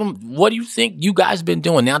 It's a problem. What do you think you guys been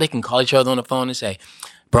doing? Now they can call each other on the phone and say,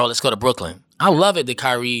 "Bro, let's go to Brooklyn." I love it that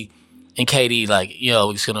Kyrie and KD like, yo,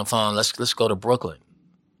 we just get on the phone. Let's go to Brooklyn.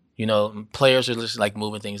 You know, players are just like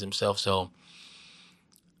moving things themselves. So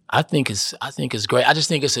I think it's great. I just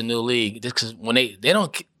think it's a new league because when they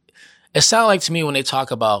don't. It sounds like to me when they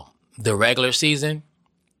talk about the regular season,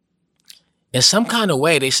 in some kind of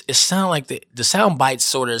way, it sound like the sound bites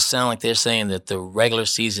sort of sound like they're saying that the regular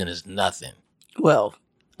season is nothing. Well,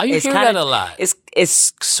 You hear that a lot.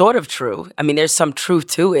 It's sort of true. I mean, there's some truth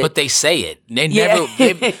to it. But they say it. They never.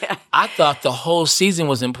 I thought the whole season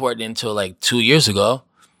was important until like 2 years ago.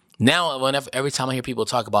 Now, every time I hear people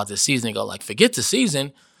talk about the season, they go like, "Forget the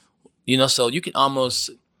season," you know. So you can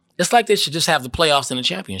almost. It's like they should just have the playoffs and the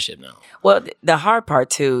championship now. Well, the hard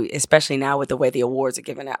part too, especially now with the way the awards are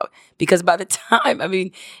given out, because by the time, I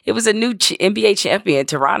mean, it was a new NBA champion,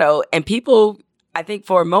 Toronto, and people, I think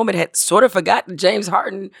for a moment had sort of forgotten James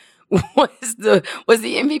Harden was the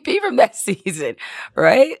MVP from that season,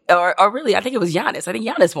 right? Or really, I think it was Giannis. I think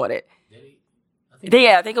Giannis won it.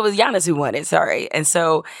 I think it was Giannis who won it. Sorry. And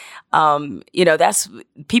so, that's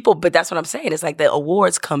people, but that's what I'm saying. It's like the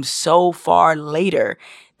awards come so far later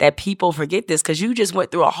that people forget this because you just went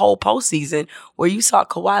through a whole postseason where you saw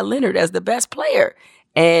Kawhi Leonard as the best player.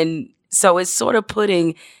 And so it's sort of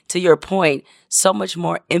putting, to your point, so much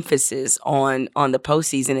more emphasis on the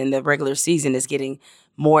postseason, and the regular season is getting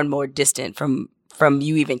more and more distant from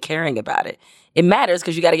you even caring about it. It matters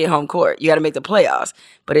because you got to get home court. You got to make the playoffs.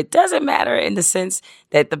 But it doesn't matter in the sense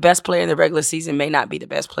that the best player in the regular season may not be the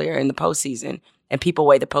best player in the postseason. And people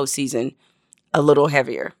weigh the postseason a little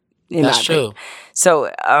heavier. That's true. So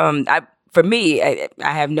for me, I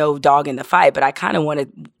have no dog in the fight, but I kind of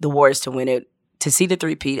wanted the Warriors to win it, to see the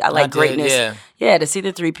three-peat. I like greatness. Yeah, to see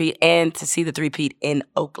the three-peat and to see the three-peat in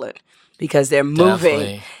Oakland. Because they're moving,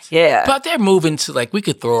 Definitely. Yeah. But they're moving to like we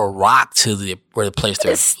could throw a rock to where the place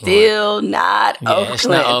they're. It's still not Oakland. Yeah, it's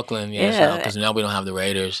not Oakland. Yeah, it's not because now we don't have the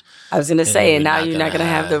Raiders. I was gonna say, and now you're not gonna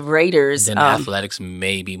have the Raiders. Then Athletics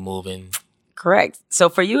may be moving. Correct. So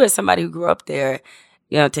for you, as somebody who grew up there,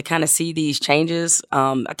 to kind of see these changes,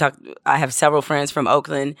 I have several friends from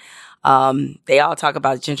Oakland. They all talk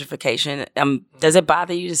about gentrification. Does it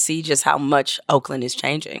bother you to see just how much Oakland is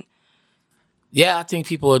changing? Yeah, I think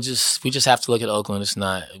we just have to look at Oakland. It's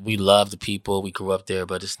not, we love the people, we grew up there,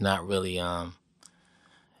 but it's not really,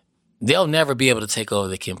 they'll never be able to take over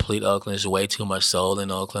the complete Oakland. There's way too much soul in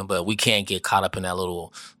Oakland, but we can't get caught up in that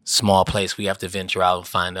little small place. We have to venture out and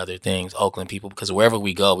find other things, Oakland people, because wherever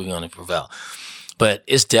we go, we're going to prevail. But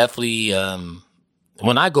it's definitely,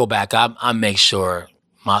 when I go back, I make sure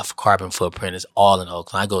my carbon footprint is all in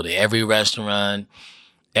Oakland. I go to every restaurant,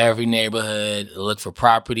 every neighborhood, look for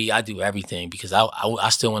property. I do everything because I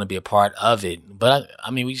still want to be a part of it. But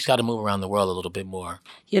we just got to move around the world a little bit more.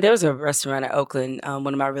 Yeah, there was a restaurant in Oakland.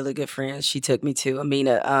 One of my really good friends, she took me to,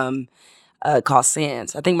 Amina, called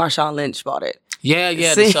Sands. I think Marshawn Lynch bought it. Yeah.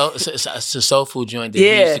 It's a soul food joint that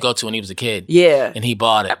he used to go to when he was a kid. Yeah. And he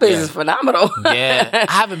bought it. That place is phenomenal. Yeah.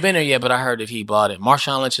 I haven't been there yet, but I heard that he bought it.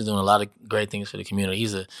 Marshawn Lynch is doing a lot of great things for the community.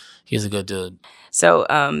 He's a good dude. So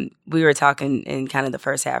we were talking in kind of the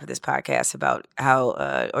first half of this podcast about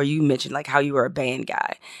how, or you mentioned like how you were a band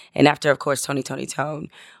guy. And after, of course, Tony Tone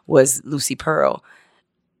was Lucy Pearl.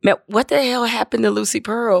 Man, what the hell happened to Lucy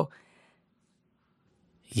Pearl?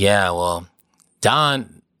 Yeah, well,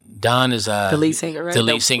 Dawn is the lead singer, right? The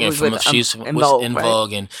lead singer she's in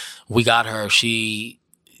Vogue, and we got her. She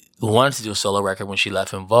wanted to do a solo record when she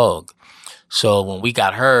left In Vogue. So when we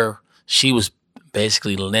got her, she was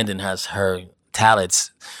basically lending us her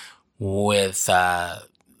talents with,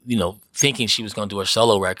 thinking she was going to do a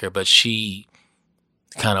solo record, but she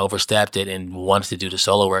kind of overstepped it and wanted to do the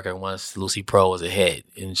solo record once Lucy Pearl was a hit,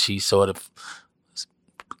 and she sort of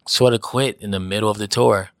quit in the middle of the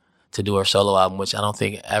tour to do her solo album, which I don't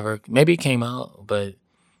think maybe it came out, but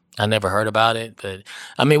I never heard about it. But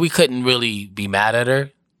we couldn't really be mad at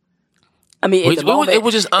her. It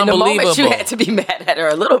was just unbelievable. In the moment, you had to be mad at her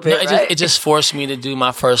a little bit, right? It just forced me to do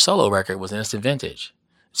my first solo record was Instant Vintage.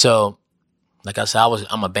 So, like I said,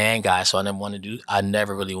 I'm a band guy, so I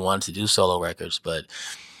never really wanted to do solo records. But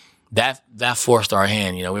that forced our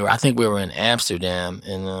hand. I think we were in Amsterdam,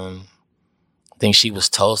 and I think she was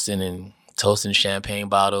toasting champagne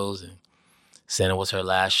bottles and saying it was her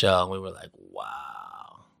last show. And we were like,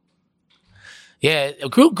 wow. Yeah,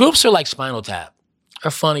 groups are like Spinal Tap.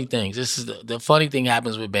 are funny things. This is the funny thing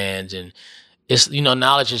happens with bands, and it's,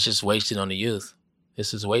 knowledge is just wasted on the youth.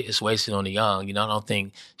 It's wasted on the young. I don't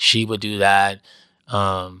think she would do that.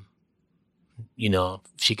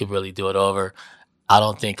 She could really do it over. I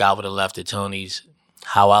don't think I would have left it Tony's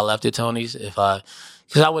how I left it Tony's because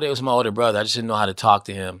it was my older brother. I just didn't know how to talk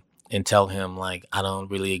to him and tell him, like, I don't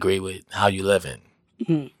really agree with how you living.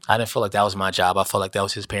 Mm-hmm. I didn't feel like that was my job. I felt like that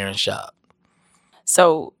was his parents' job.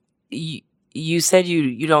 So you said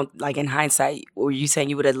you don't, like, in hindsight, were you saying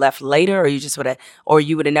you would have left later, or you just would have, or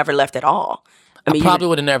you would have never left at all? I probably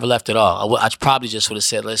would have never left at all. I probably just would have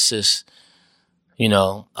said, let's just,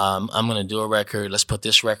 I'm going to do a record. Let's put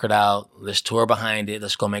this record out. Let's tour behind it.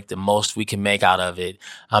 Let's go make the most we can make out of it.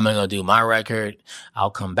 I'm going to do my record.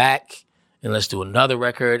 I'll come back and let's do another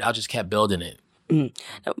record. I just kept building it.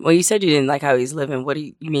 Mm-hmm. Well, you said you didn't like how he's living. What do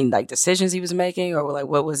you mean, like decisions he was making, or like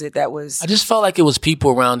what was it that was? I just felt like it was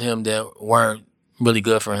people around him that weren't really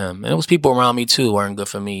good for him. And it was people around me too who weren't good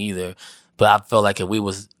for me either. But I felt like if we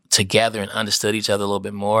was together and understood each other a little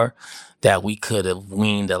bit more, that we could have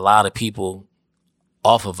weaned a lot of people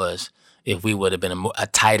off of us if we would have been a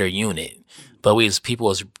tighter unit. But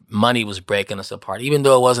money was breaking us apart, even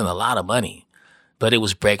though it wasn't a lot of money, but it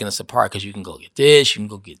was breaking us apart because you can go get this, you can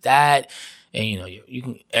go get that, and you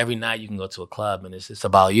can every night you can go to a club and it's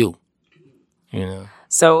about you.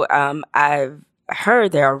 So I've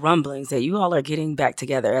heard there are rumblings that you all are getting back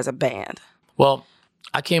together as a band. Well,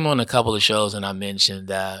 I came on a couple of shows and I mentioned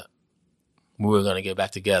that we were going to get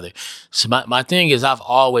back together. So my thing is, I've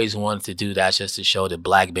always wanted to do that just to show that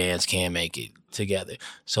black bands can make it together.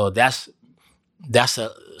 So that's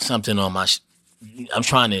something on my. I'm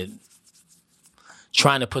trying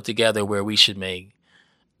to put together where we should make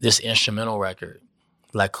this instrumental record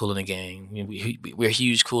like Kool and the Gang. We're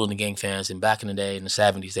huge Kool and the Gang fans, and back in the day in the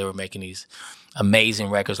 70s, they were making these amazing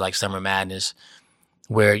records like Summer Madness,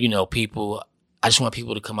 where people. I just want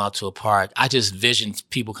people to come out to a park. I just vision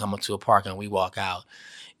people come up to a park and we walk out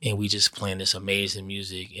and we just playing this amazing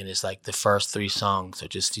music. And it's like the first 3 songs are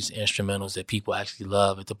just these instrumentals that people actually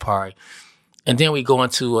love at the park. And then we go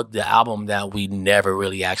into the album that we never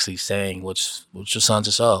really actually sang, which was Sons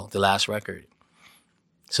of Soul, the last record.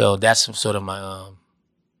 So that's sort of my,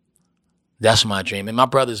 that's my dream. And my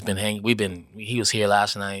brother's been he was here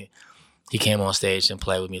last night. He came on stage and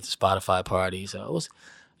played with me at the Spotify party. So it was,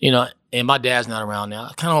 and my dad's not around now.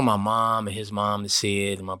 I kind of want my mom and his mom to see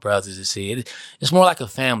it and my brothers to see it. It's more like a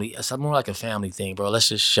family. It's more like a family thing, bro. Let's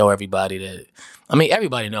just show everybody that. I mean,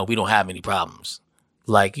 everybody know we don't have any problems.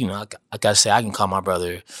 Like, like I say, I can call my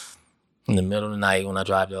brother in the middle of the night when I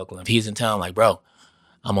drive to Oakland. If he's in town, like, bro,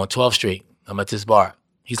 I'm on 12th Street. I'm at this bar.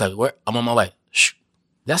 He's like, where? I'm on my way. Shh.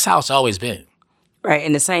 That's how it's always been. Right,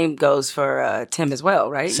 and the same goes for Tim as well,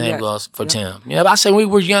 right? Same goes for Tim. Yeah, but I say when we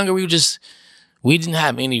were younger, we didn't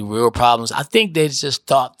have any real problems. I think they just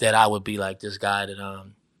thought that I would be like this guy that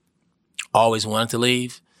always wanted to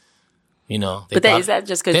leave. Is that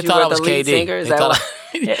just because you were the lead singer?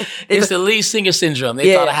 It's the lead singer syndrome.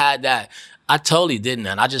 They thought I had that. I totally didn't,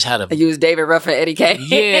 and I just had a. You was David Ruff and Eddie K.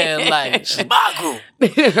 Yeah, like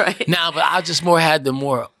SAADIQ. Right. Now, but I just had the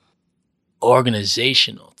more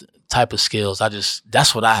organizational type of skills.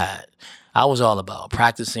 That's what I had. I was all about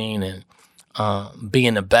practicing and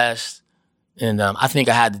being the best. And I think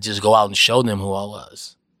I had to just go out and show them who I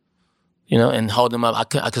was, and hold them up.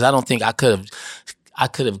 Because I don't think I could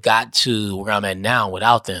have got to where I'm at now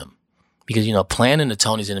without them. Because, playing in the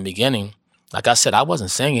Tonys in the beginning, like I said, I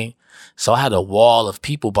wasn't singing. So I had a wall of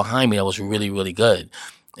people behind me that was really, really good.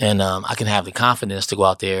 And I can have the confidence to go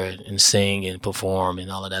out there and sing and perform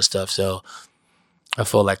and all of that stuff. So I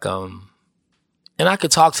feel like, and I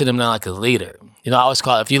could talk to them now like a leader. I always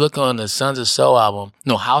call it, if you look on the Sons of Soul album,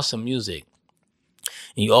 House of Music,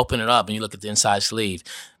 and you open it up and you look at the inside sleeve,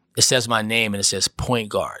 it says my name and it says point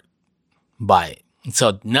guard by it. And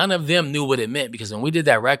so none of them knew what it meant, because when we did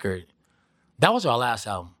that record, that was our last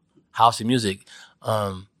album, House of Music.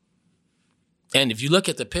 And if you look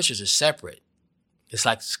at the pictures, it's separate. It's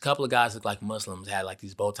like a couple of guys look like Muslims, had like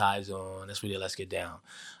these bow ties on. That's really Let's Get Down.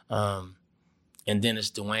 And then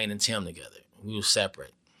it's Dwayne and Tim together. We were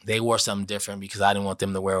separate. They wore something different because I didn't want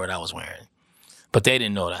them to wear what I was wearing. But they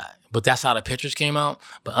didn't know that. But that's how the pictures came out.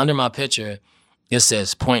 But under my picture, it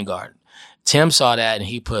says point guard. Tim saw that and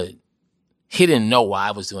he didn't know why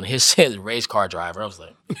I was doing it. He said race car driver. I was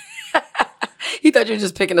like. He thought you were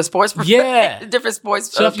just picking a sports. Yeah. Different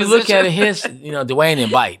sports. So if you look at it, Dwayne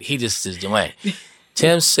didn't bite. He just is Dwayne.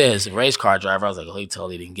 Tim says race car driver. I was like, oh, he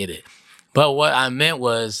totally didn't get it. But what I meant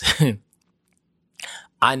was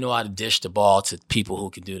I know how to dish the ball to people who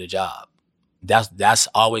can do the job. That's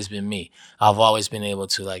always been me. I've always been able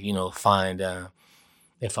to find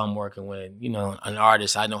if I'm working with, an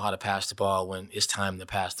artist, I know how to pass the ball when it's time to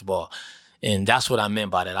pass the ball. And that's what I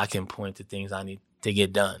meant by that. I can point to things I need to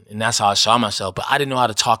get done. And that's how I saw myself. But I didn't know how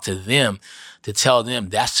to talk to them to tell them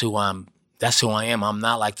that's who I am. I'm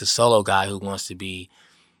not like the solo guy who wants to be,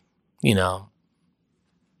 it's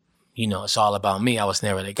all about me. I was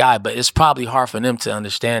never the guy. But it's probably hard for them to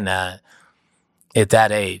understand that at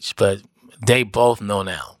that age. But they both know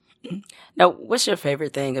now. Now, what's your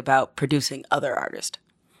favorite thing about producing other artists?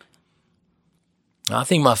 I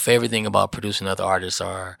think my favorite thing about producing other artists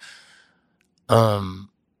are,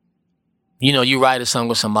 you write a song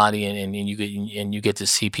with somebody and you get to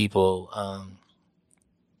see people,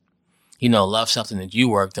 love something that you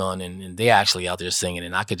worked on and they actually out there singing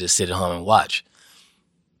and I could just sit at home and watch.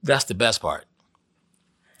 That's the best part,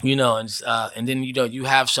 and then, you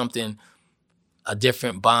have something, a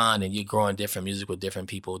different bond and you're growing different music with different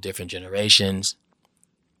people, different generations.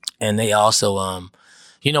 And they also,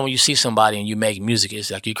 when you see somebody and you make music, it's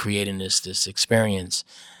like you're creating this experience.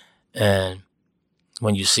 And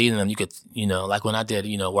when you see them, you could, like when I did,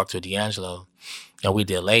 worked with D'Angelo and we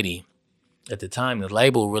did Lady, at the time, the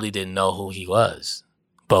label really didn't know who he was,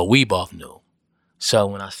 but we both knew. So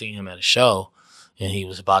when I seen him at a show and he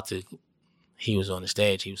was on the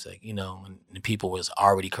stage, he was like, and the people was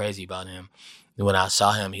already crazy about him. And when I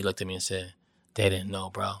saw him, he looked at me and said, they didn't know,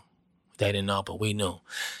 bro. They didn't know, but we knew.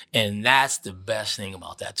 And that's the best thing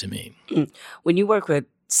about that to me. When you work with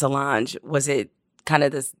Solange, was it kind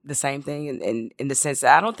of the same thing in the sense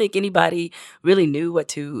that I don't think anybody really knew what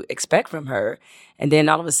to expect from her. And then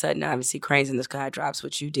all of a sudden, obviously, Cranes in the Sky drops,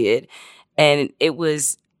 which you did. And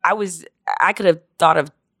I could have thought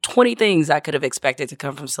of 20 things I could have expected to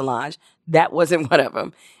come from Solange. That wasn't one of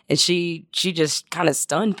them. And she just kind of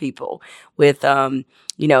stunned people with,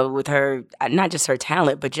 with her, not just her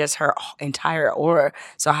talent, but just her entire aura.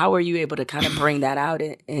 So how were you able to kind of bring that out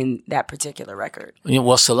in that particular record?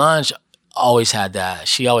 Well, Solange always had that.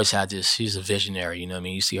 She always had this. She's a visionary.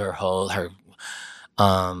 You see her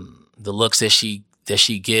the looks that she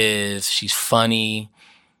gives. She's funny.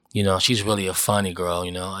 She's really a funny girl.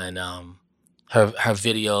 And her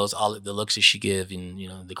videos, all the looks that she gives, and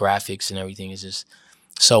the graphics and everything is just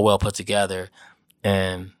so well put together.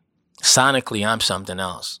 And sonically, I'm something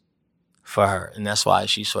else for her, and that's why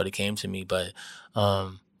she sort of came to me. But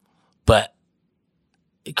the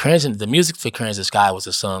music for Cranes in the Sky was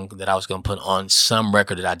a song that I was going to put on some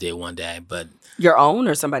record that I did one day. But your own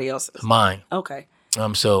or somebody else's? Mine. Okay.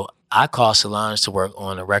 So I called Solange to work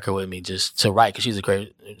on a record with me just to write because she's a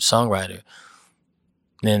great songwriter.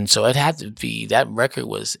 And so it had to be, that record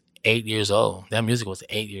was 8 years old. That music was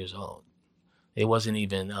 8 years old. It wasn't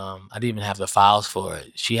even, I didn't even have the files for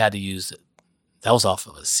it. She had to use, that was off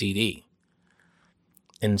of a CD.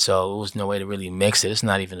 And so it was no way to really mix it. It's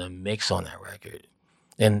not even a mix on that record.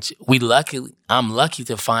 And I'm lucky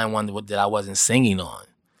to find one that I wasn't singing on.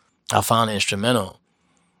 I found an instrumental.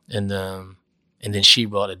 And then she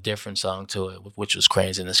brought a different song to it, which was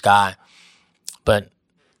Cranes in the Sky. But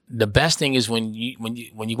the best thing is when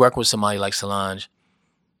you work with somebody like Solange,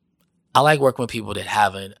 I like working with people that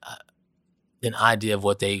have an idea of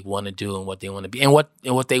what they want to do and what they want to be and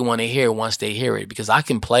what they want to hear once they hear it, because I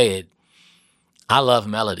can play it. I love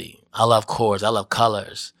melody. I love chords. I love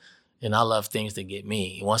colors. And I love things that get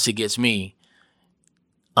me. Once it gets me,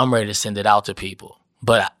 I'm ready to send it out to people.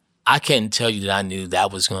 But I can't tell you that I knew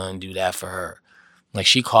that was going to do that for her. Like,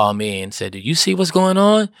 she called me and said, "Do you see what's going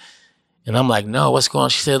on?" And I'm like, "No, what's going on?"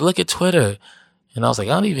 She said, "Look at Twitter." And I was like,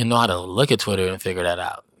 I don't even know how to look at Twitter and figure that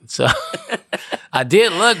out. So I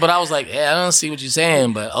did look, but I was like, "Hey, I don't see what you're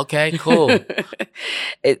saying, but okay, cool."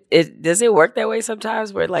 Does it work that way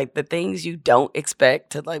sometimes, where like the things you don't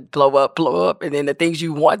expect to like blow up, and then the things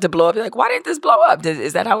you want to blow up, you're like, why didn't this blow up?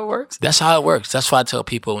 Is that how it works? That's how it works. That's why I tell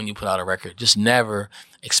people when you put out a record, just never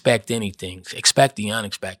expect anything. Expect the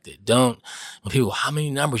unexpected. When people, how many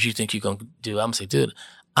numbers you think you're going to do? I'm going to say, dude,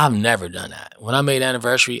 I've never done that. When I made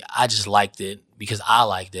Anniversary, I just liked it because I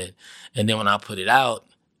liked it. And then when I put it out,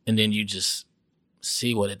 and then you just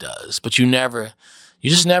see what it does. But you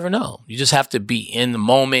just never know. You just have to be in the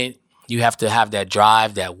moment. You have to have that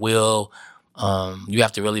drive, that will. You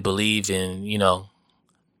have to really believe in,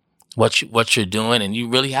 what you're doing, and you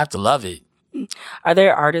really have to love it. Are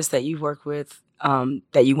there artists that you've worked with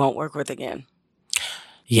that you won't work with again?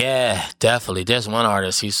 Yeah, definitely. There's one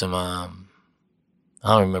artist. He's from I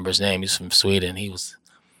don't remember his name. He's from Sweden. He was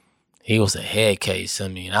a head case.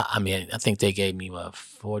 I think they gave me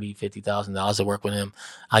 $40,000-$50,000 to work with him.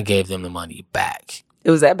 I gave them the money back. It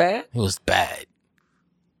was that bad? It was bad.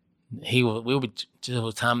 It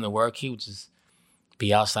was time to work. He would just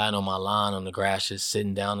be outside on my lawn on the grass, just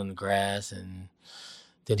sitting down in the grass, and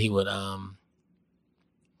then he would I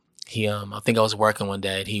think I was working one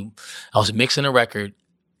day and I was mixing a record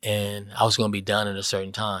and I was going to be done at a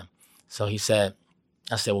certain time. So I said,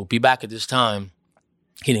 well, be back at this time.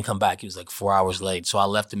 He didn't come back. He was like 4 hours late. So I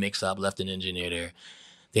left the mix up, left an engineer there.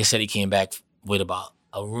 They said he came back with about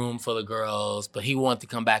a room full of girls, but he wanted to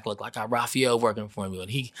come back look like RAPHAEL working for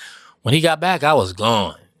me. When he got back, I was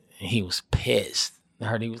gone. And he was pissed. I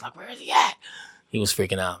heard he was like, where is he at? He was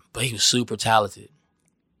freaking out. But he was super talented.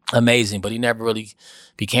 Amazing. But he never really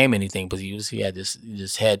became anything. But he had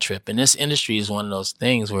this head trip. And this industry is one of those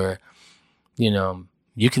things where,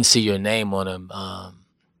 you can see your name on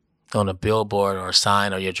a billboard or a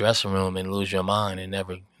sign or your dressing room and lose your mind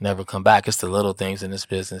and never come back. It's the little things in this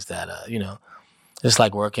business that, it's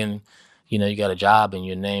like working, you got a job and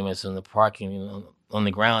your name is in the parking, on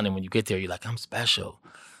the ground. And when you get there, you're like, I'm special.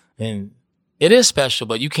 And it is special,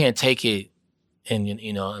 but you can't take it and,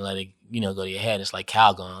 and let it, go to your head. It's like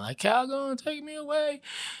Calgon, take me away.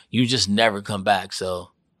 You just never come back.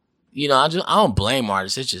 So, I don't blame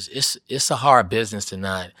artists. It's just, it's a hard business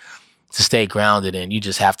to stay grounded, and you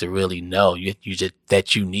just have to really know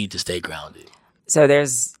that you need to stay grounded. So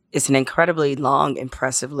it's an incredibly long,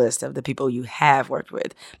 impressive list of the people you have worked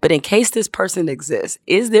with. But in case this person exists,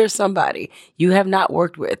 is there somebody you have not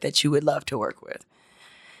worked with that you would love to work with?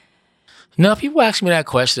 No, people ask me that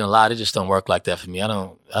question a lot. It just don't work like that for me. I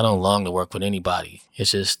don't long to work with anybody.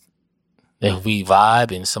 It's just if we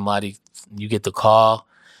vibe and you get the call,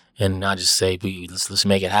 and I just say, let's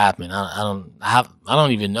make it happen. I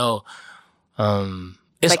don't even know.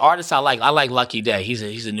 It's artists I like. I like Lucky Day.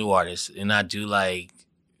 He's a new artist, and I do like,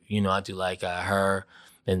 her,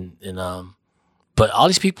 and but all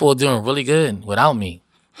these people are doing really good without me.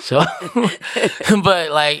 So,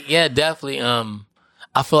 but definitely.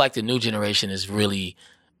 I feel like the new generation is really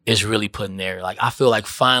putting their, I feel like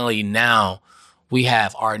finally now we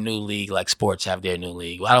have our new league, like sports have their new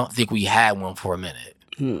league. I don't think we had one for a minute.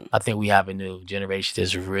 I think we have a new generation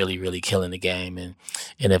that's really, really killing the game. And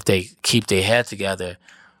if they keep their head together,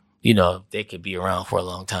 they could be around for a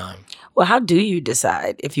long time. Well, how do you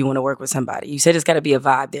decide if you want to work with somebody? You said it's got to be a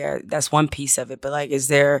vibe there. That's one piece of it. But is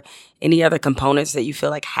there any other components that you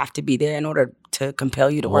feel like have to be there in order to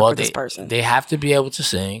compel you to work with this person? They have to be able to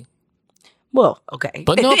sing. Well, okay.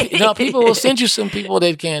 But no, people will send you some people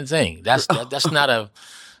that can't sing. That's not a,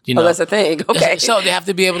 Oh, that's a thing. Okay. So they have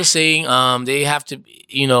to be able to sing. They have to,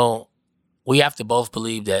 we have to both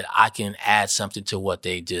believe that I can add something to what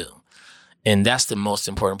they do. And that's the most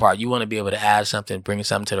important part. You want to be able to add something, bring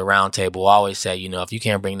something to the round table. I always say, if you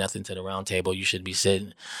can't bring nothing to the round table, you should be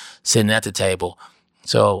sitting at the table.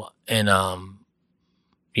 So, and,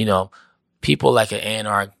 people like an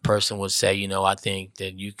A&R person would say, I think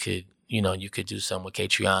that you could do something with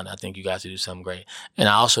Catriona. I think you guys would do something great. And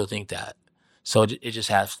I also think that. So it just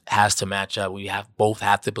has to match up. We both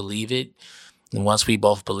have to believe it. And once we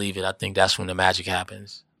both believe it, I think that's when the magic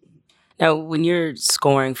happens. Now, when you're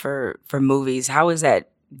scoring for movies, how is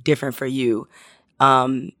that different for you,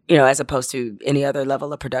 as opposed to any other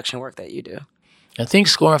level of production work that you do? I think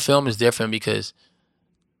scoring film is different because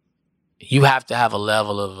you have to have a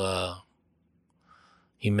level of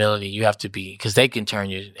humility. You have to be, because they can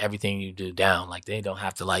turn everything you do down. They don't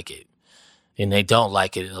have to like it. And they don't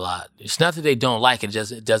like it a lot. It's not that they don't like it,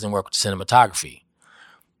 it doesn't work with cinematography.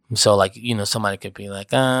 So somebody could be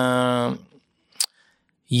like, yeah,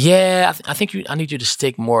 I need you to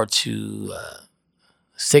stick more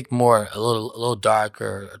a little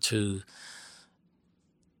darker to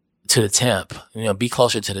the temp. Be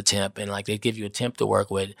closer to the temp, and they give you a temp to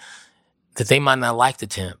work with that they might not like the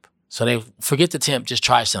temp. So they forget the temp, just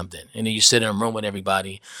try something. And then you sit in a room with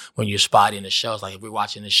everybody when you're spotting the shows. Like if we're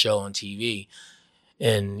watching a show on TV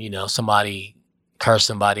and, somebody curse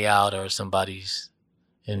somebody out or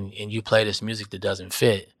and you play this music that doesn't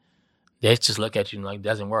fit, they just look at you it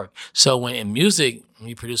doesn't work. So when you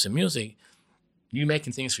producing music, you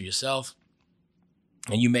making things for yourself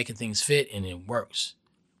and you making things fit and it works.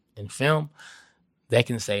 In film, they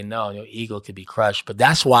can say no, your ego could be crushed. But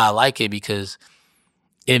that's why I like it, because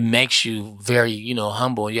it makes you very,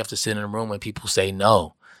 humble. You have to sit in a room when people say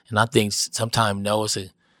no. And I think sometimes no it's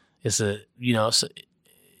a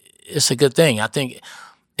good thing. I think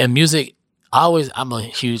in music, I'm a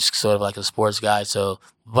huge sort of a sports guy. So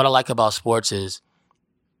what I like about sports is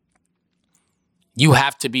you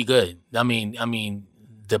have to be good. I mean,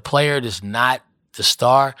 the player that's not the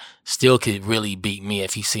star still could really beat me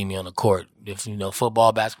if he see me on the court. If,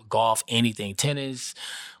 football, basketball, golf, anything, tennis,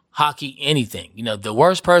 hockey, anything. The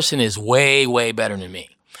worst person is way, way better than me.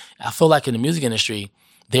 I feel like in the music industry,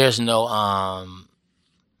 there's no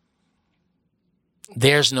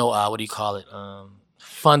what do you call it?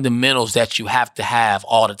 fundamentals that you have to have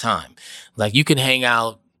all the time. Like you can hang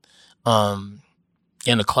out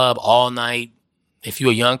in a club all night if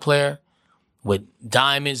you're a young player with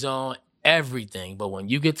diamonds on, everything. But when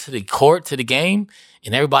you get to the court, to the game,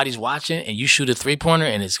 and everybody's watching and you shoot a 3-pointer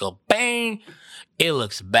and it's go bang, it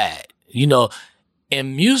looks bad. You know,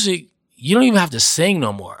 in music, you don't even have to sing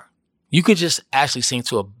no more. You could just actually sing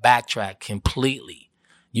to a backtrack completely.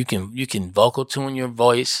 You can vocal tune your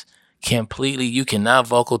voice completely. You cannot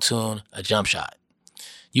vocal tune a jump shot.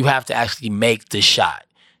 You have to actually make the shot.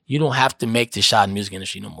 You don't have to make the shot in the music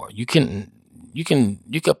industry no more. You could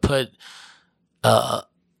put a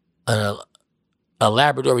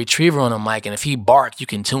Labrador Retriever on a mic, and if he barks, you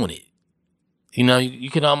can tune it. You know, you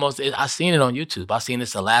can almost. I seen it on YouTube. I seen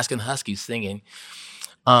this Alaskan Husky singing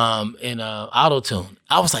in auto tune.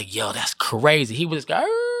 I was like, yo, that's crazy. He was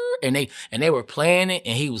and they were playing it,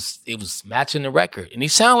 and it was matching the record, and he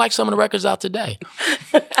sounded like some of the records out today.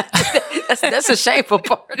 That's a shameful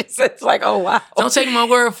part. It's like, oh wow. Don't take my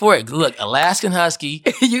word for it. Look, Alaskan Husky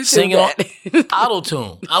You singing on that. auto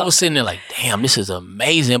tune. I was sitting there like, damn, this is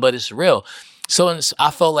amazing, but it's real. So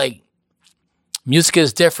I felt like music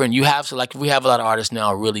is different. You have to, like, we have a lot of artists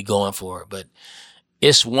now really going for it, but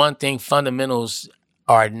it's one thing. Fundamentals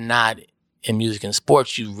are not in music and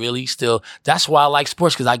sports. You really still. That's why I like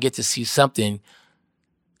sports, because I get to see something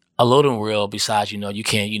a little real. Besides, you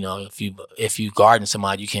can't. If you guarding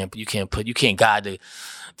somebody, you can't guide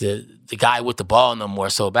the guy with the ball no more.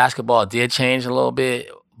 So basketball did change a little bit,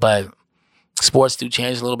 but sports do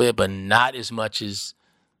change a little bit, but not as much as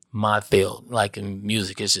my field. Like in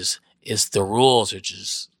music, it's the rules are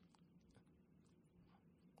just,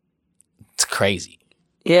 it's crazy.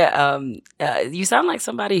 Yeah, you sound like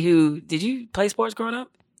somebody who, did you play sports growing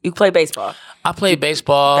up? You play baseball? I played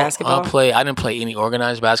baseball. Basketball? I didn't play any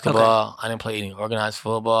organized basketball. Okay. I didn't play any organized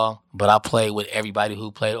football, but I played with everybody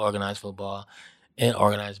who played organized football and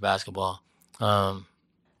organized basketball. And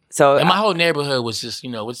my whole neighborhood was just,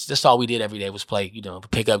 that's all we did every day was play,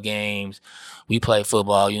 pickup games. We played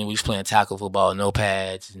football. We was playing tackle football, no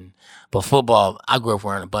pads. But football, I grew up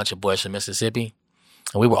around a bunch of boys from Mississippi,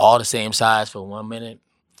 and we were all the same size for 1 minute.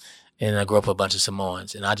 And I grew up with a bunch of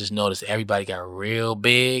Samoans, and I just noticed everybody got real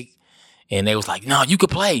big, and they was like, no, you could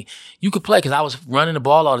play, because I was running the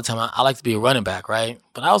ball all the time. I like to be a running back, right?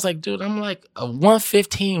 But I was like, dude, I'm like a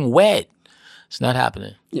 115 wet. It's not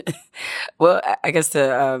happening. Well, I guess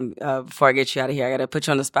before I get you out of here, I got to put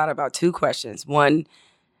you on the spot about 2 questions. One,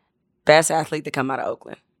 best athlete to come out of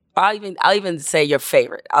Oakland. I'll even say your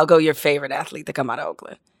favorite. I'll go your favorite athlete to come out of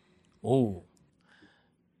Oakland. Ooh.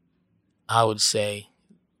 I would say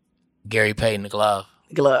Gary Payton, the glove.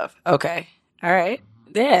 Glove. Okay. All right.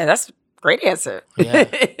 Yeah, that's a great answer.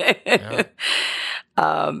 Yeah.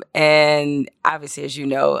 And obviously, as you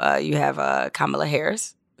know, you have Kamala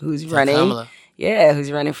Harris, who's running. Kamala. Yeah,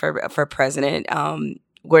 who's running for president.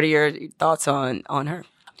 What are your thoughts on her?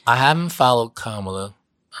 I haven't followed Kamala,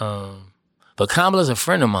 but Kamala's a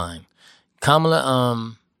friend of mine.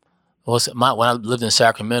 Kamala, when I lived in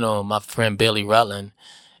Sacramento, my friend Billy Rutland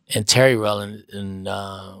and Terry Rutland and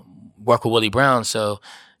worked with Willie Brown. So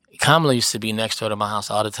Kamala used to be next door to my house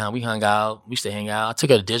all the time. We hung out. We used to hang out. I took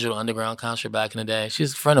her to Digital Underground concert back in the day.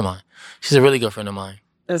 She's a friend of mine. She's a really good friend of mine.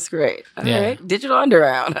 That's great. All right. Digital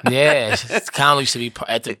Underground. Yeah. Kamala used to be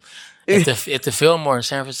at the Fillmore in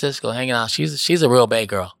San Francisco hanging out. She's a real Bay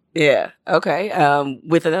girl. Yeah. Okay.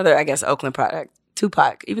 With another, I guess, Oakland product,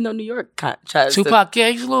 Tupac, even though New York tries Tupac, yeah,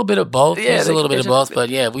 he's a little bit of both. Yeah, he's a little bit of both. But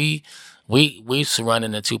yeah, we used to run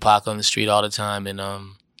into Tupac on the street all the time.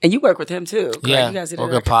 And you work with him too. Correct? Yeah, you guys did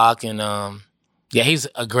work with Pac, and yeah, he's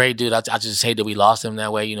a great dude. I just hate that we lost him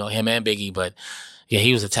that way, him and Biggie. But yeah,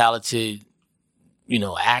 he was a talented,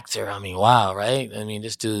 actor. I mean, wow, right? I mean,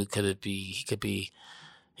 this dude he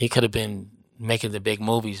could have been making the big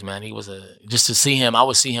movies, man. He was just to see him. I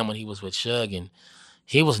would see him when he was with Suge, and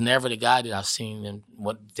he was never the guy that I've seen him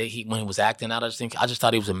when he was acting out. I just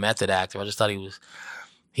thought he was a method actor. I just thought he was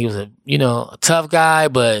a a tough guy,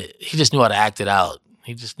 but he just knew how to act it out.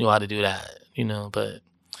 He just knew how to do that, But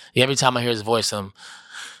yeah, every time I hear his voice,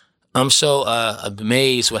 I'm so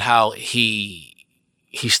amazed with how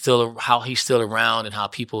he's still around, and how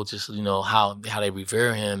people just how they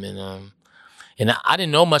revere him, and I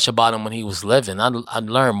didn't know much about him when he was living. I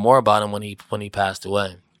learned more about him when he passed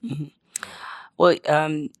away. Mm-hmm. Well,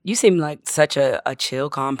 you seem like such a chill,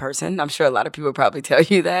 calm person. I'm sure a lot of people probably tell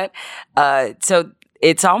you that. So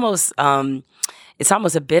it's almost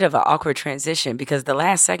a bit of an awkward transition, because the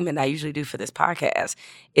last segment I usually do for this podcast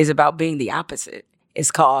is about being the opposite. It's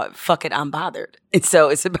called "Fuck It, I'm Bothered." And so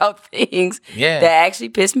it's about things Yeah. that actually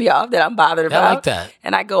piss me off, that I'm bothered about. I like that.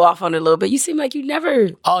 And I go off on it a little bit. You seem like you never...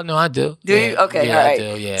 Oh, no, I do. Do you? Okay, yeah, all right.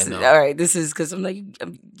 I do, yeah, So, no. all right, this is because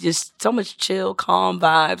I'm just so much chill, calm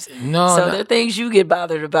vibes. No, So no. there are things you get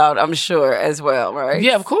bothered about, I'm sure, as well, right?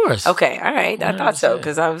 Yeah, of course. Okay, all right. I thought so 100%.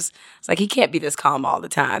 because I was like, he can't be this calm all the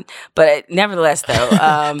time. But nevertheless,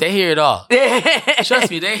 though, They hear it all.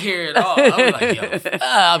 Trust me, they hear it all.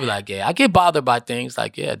 I'll be like, yeah, I get bothered by things.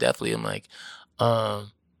 Like, yeah, definitely. I'm like,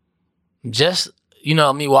 just,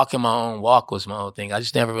 me walking my own walk was my whole thing. I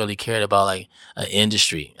just never really cared about like an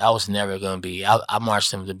industry. I was never going to be, I marched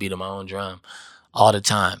them to beat of my own drum all the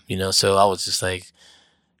time, so I was just like,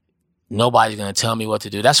 nobody's going to tell me what to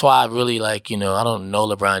do. That's why I really like, I don't know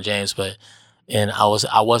LeBron James, and I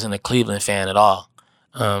wasn't a Cleveland fan at all.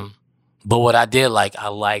 But what I did like, I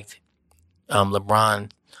liked LeBron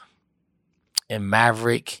and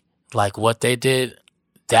Maverick, like what they did,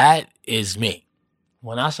 that is me.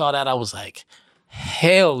 When I saw that, I was like,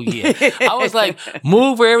 hell yeah. I was like,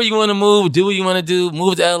 move wherever you want to move, do what you want to do,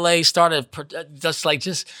 move to LA,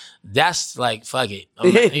 that's like, fuck it.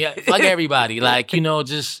 I'm like, yeah, fuck everybody. Like,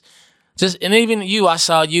 just, and even you, I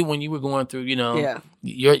saw you when you were going through,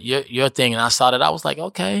 your thing, and I saw that, I was like,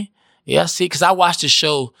 okay. Yeah, see, because I watched the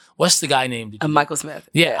show. What's the guy named? Michael Smith.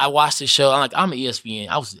 Yeah, I watched the show. I'm an ESPN.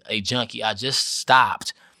 I was a junkie. I just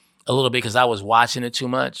stopped a little bit because I was watching it too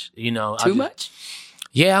much. Too much?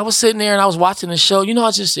 Yeah, I was sitting there and I was watching the show.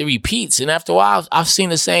 It repeats. And after a while, I've seen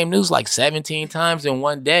the same news like 17 times in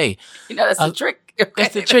one day. That's the trick.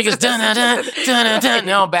 That's the trick. It's dun-dun-dun, dun-dun-dun.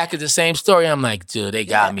 Now I'm back at the same story. I'm like, dude, they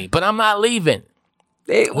got me. But I'm not leaving.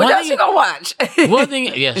 What else you gonna watch? One thing,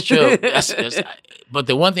 yeah, it's true. But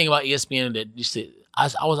the one thing about ESPN that you said,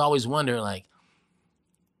 I was always wondering, like,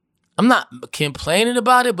 I'm not complaining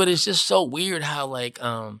about it, but it's just so weird how like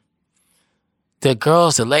the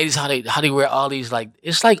girls, the ladies, how they wear all these like,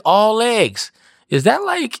 it's like all legs. Is that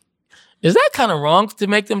kind of wrong to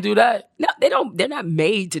make them do that? No, they don't. They're not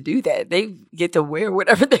made to do that. They get to wear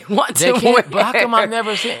whatever they want to wear. But how come I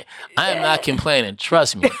never seen? I am not complaining.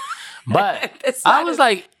 Trust me. But I was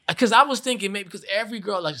like, because I was thinking maybe because every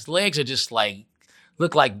girl, like, his legs are just like,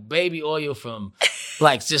 look like baby oil from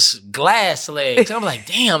like just glass legs. And I'm like,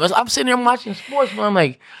 damn, I'm sitting there watching sports, but I'm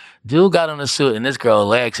like, dude got on a suit and this girl's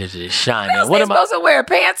legs are just shining. What am I supposed to wear?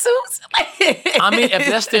 Pantsuits? I mean, if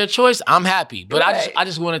that's their choice, I'm happy. But right. I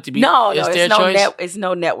just want it to be their choice. It's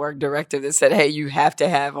no network director that said, hey, you have to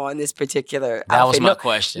have on this particular That outfit. was my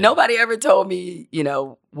question. Nobody ever told me,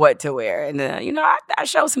 what to wear. And, I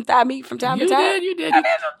show some thigh meat from time to time. You did.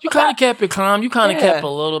 You kind of kept it calm. You kind of kept a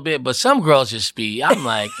little bit. But some girls just I'm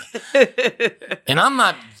like, and I'm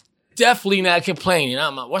not, definitely not complaining.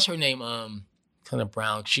 I'm like, what's her name? Kind of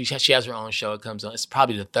Brown. She has her own show. It comes on. It's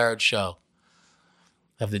probably the third show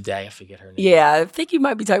of the day. I forget her name. Yeah, I think you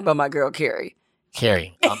might be talking about my girl, Carrie.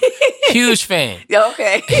 Carrie. Huge fan.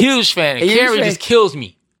 Okay. Huge fan. Carrie just kills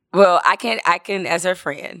me. Well, I can, as her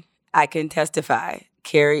friend, I can testify.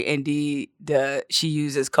 Carrie indeed she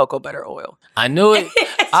uses cocoa butter oil. I knew it.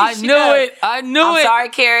 I knew it. I'm sorry,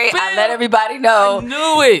 Carrie. Bam. I let everybody know. I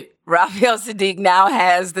knew it. RAPHAEL SAADIQ now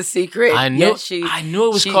has the secret. I knew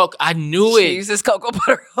it was cocoa. I knew it. She uses cocoa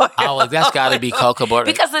butter oil. Oh, that's got to be cocoa butter.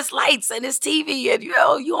 Because it's lights and it's TV, and you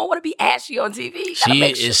don't want to be ashy on TV. She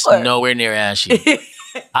is nowhere near ashy.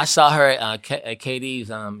 I saw her at KD's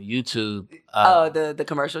YouTube. The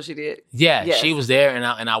commercial she did. Yeah, yes. She was there,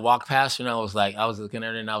 and I walked past her, and I was looking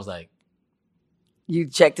at her, and I was like, you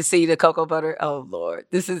check to see the cocoa butter? Oh, Lord.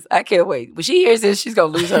 I can't wait. When she hears this, she's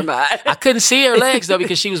going to lose her mind. I couldn't see her legs, though,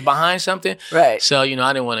 because she was behind something. Right. So, I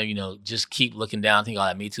didn't want to, just keep looking down, think all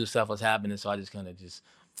that Me Too stuff was happening. So I just kind of just...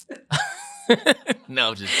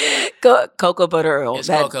 No, just... Cocoa butter oil. It's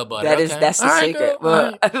cocoa butter. That's the secret.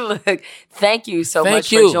 Well, look, thank you so much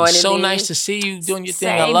for joining me. So nice to see you doing your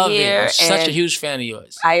thing. I love it. I'm such a huge fan of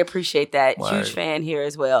yours. I appreciate that. Word. Huge fan here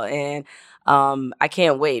as well. And... I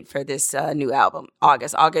can't wait for this new album.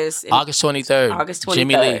 August 23rd. August 23rd.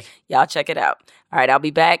 Jimmy Lee. Y'all check it out. All right, I'll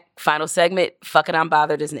be back. Final segment. Fuck It, I'm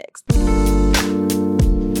Bothered is next.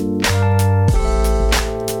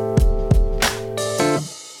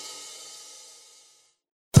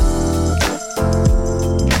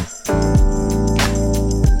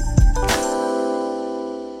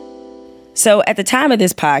 So at the time of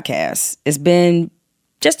this podcast, it's been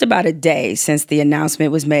just about a day since the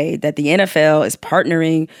announcement was made that the NFL is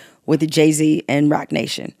partnering with Jay-Z and Roc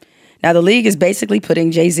Nation. Now, the league is basically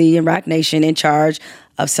putting Jay-Z and Roc Nation in charge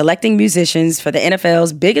of selecting musicians for the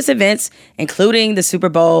NFL's biggest events, including the Super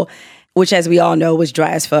Bowl, which, as we all know, was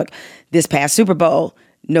dry as fuck this past Super Bowl.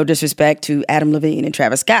 No disrespect to Adam Levine and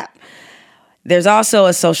Travis Scott. There's also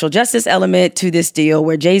a social justice element to this deal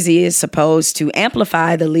where Jay-Z is supposed to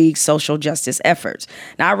amplify the league's social justice efforts.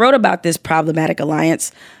 Now, I wrote about this problematic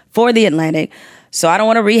alliance for The Atlantic, so I don't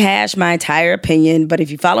want to rehash my entire opinion, but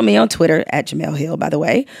if you follow me on Twitter, at Jamel Hill, by the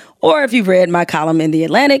way, or if you've read my column in The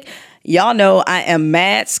Atlantic, y'all know I am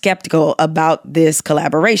mad skeptical about this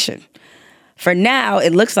collaboration. For now,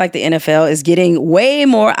 it looks like the NFL is getting way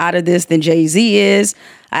more out of this than Jay-Z is.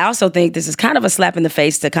 I also think this is kind of a slap in the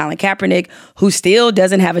face to Colin Kaepernick, who still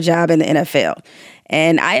doesn't have a job in the NFL.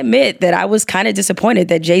 And I admit that I was kind of disappointed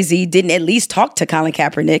that Jay-Z didn't at least talk to Colin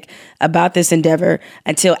Kaepernick about this endeavor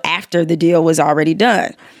until after the deal was already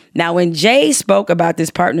done. Now, when Jay spoke about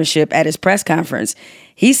this partnership at his press conference,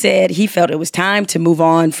 he said he felt it was time to move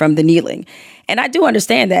on from the kneeling. And I do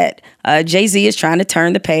understand that Jay-Z is trying to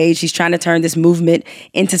turn the page. He's trying to turn this movement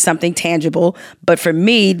into something tangible. But for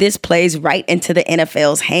me, this plays right into the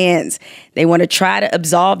NFL's hands. They want to try to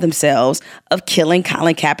absolve themselves of killing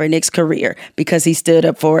Colin Kaepernick's career because he stood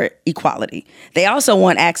up for equality. They also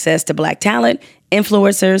want access to black talent,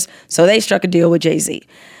 influencers, so they struck a deal with Jay-Z.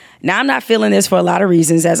 Now, I'm not feeling this for a lot of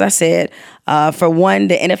reasons. As I said, for one,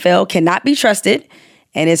 the NFL cannot be trusted.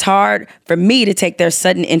 And it's hard for me to take their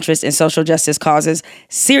sudden interest in social justice causes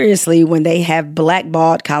seriously when they have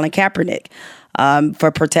blackballed Colin Kaepernick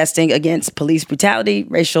for protesting against police brutality,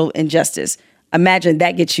 racial injustice. Imagine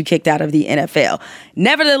that gets you kicked out of the NFL.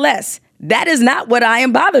 Nevertheless, that is not what I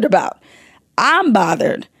am bothered about. I'm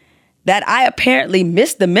bothered that I apparently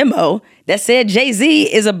missed the memo that said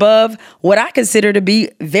Jay-Z is above what I consider to be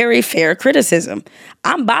very fair criticism.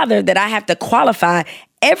 I'm bothered that I have to qualify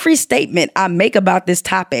every statement I make about this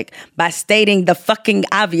topic by stating the fucking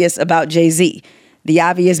obvious about Jay-Z. The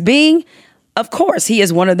obvious being, of course, he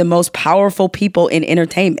is one of the most powerful people in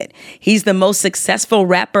entertainment. He's the most successful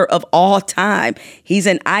rapper of all time. He's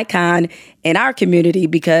an icon in our community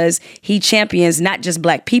because he champions not just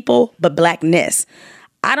black people, but blackness.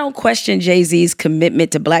 I don't question Jay-Z's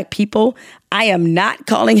commitment to black people. I am not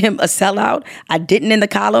calling him a sellout. I didn't in the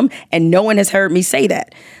column, and no one has heard me say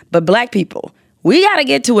that. But black people, we got to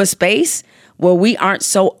get to a space where we aren't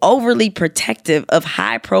so overly protective of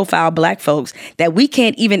high-profile black folks that we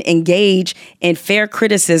can't even engage in fair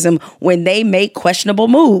criticism when they make questionable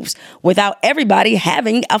moves without everybody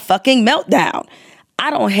having a fucking meltdown. I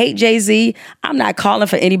don't hate Jay-Z. I'm not calling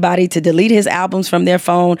for anybody to delete his albums from their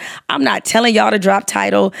phone. I'm not telling y'all to drop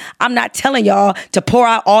Tidal. I'm not telling y'all to pour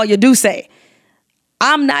out all your do say.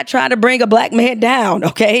 I'm not trying to bring a black man down,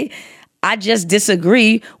 okay? I just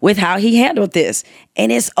disagree with how he handled this.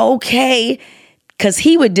 And it's okay because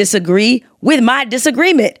he would disagree with my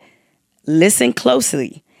disagreement. Listen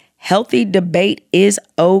closely. Healthy debate is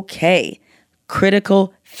okay.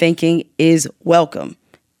 Critical thinking is welcome.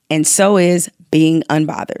 And so is being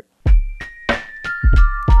unbothered.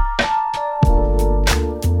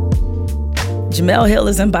 Jamel Hill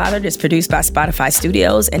is Unbothered is produced by Spotify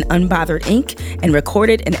Studios and Unbothered Inc. and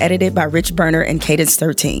recorded and edited by Rich Berner and Cadence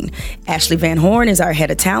 13. Ashley Van Horn is our head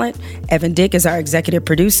of talent. Evan Dick is our executive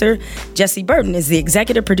producer. Jesse Burton is the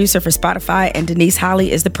executive producer for Spotify, and Denise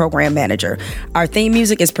Holly is the program manager. Our theme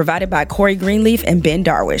music is provided by Corey Greenleaf and Ben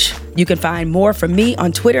Darwish. You can find more from me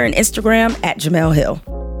on Twitter and Instagram at Jamel Hill.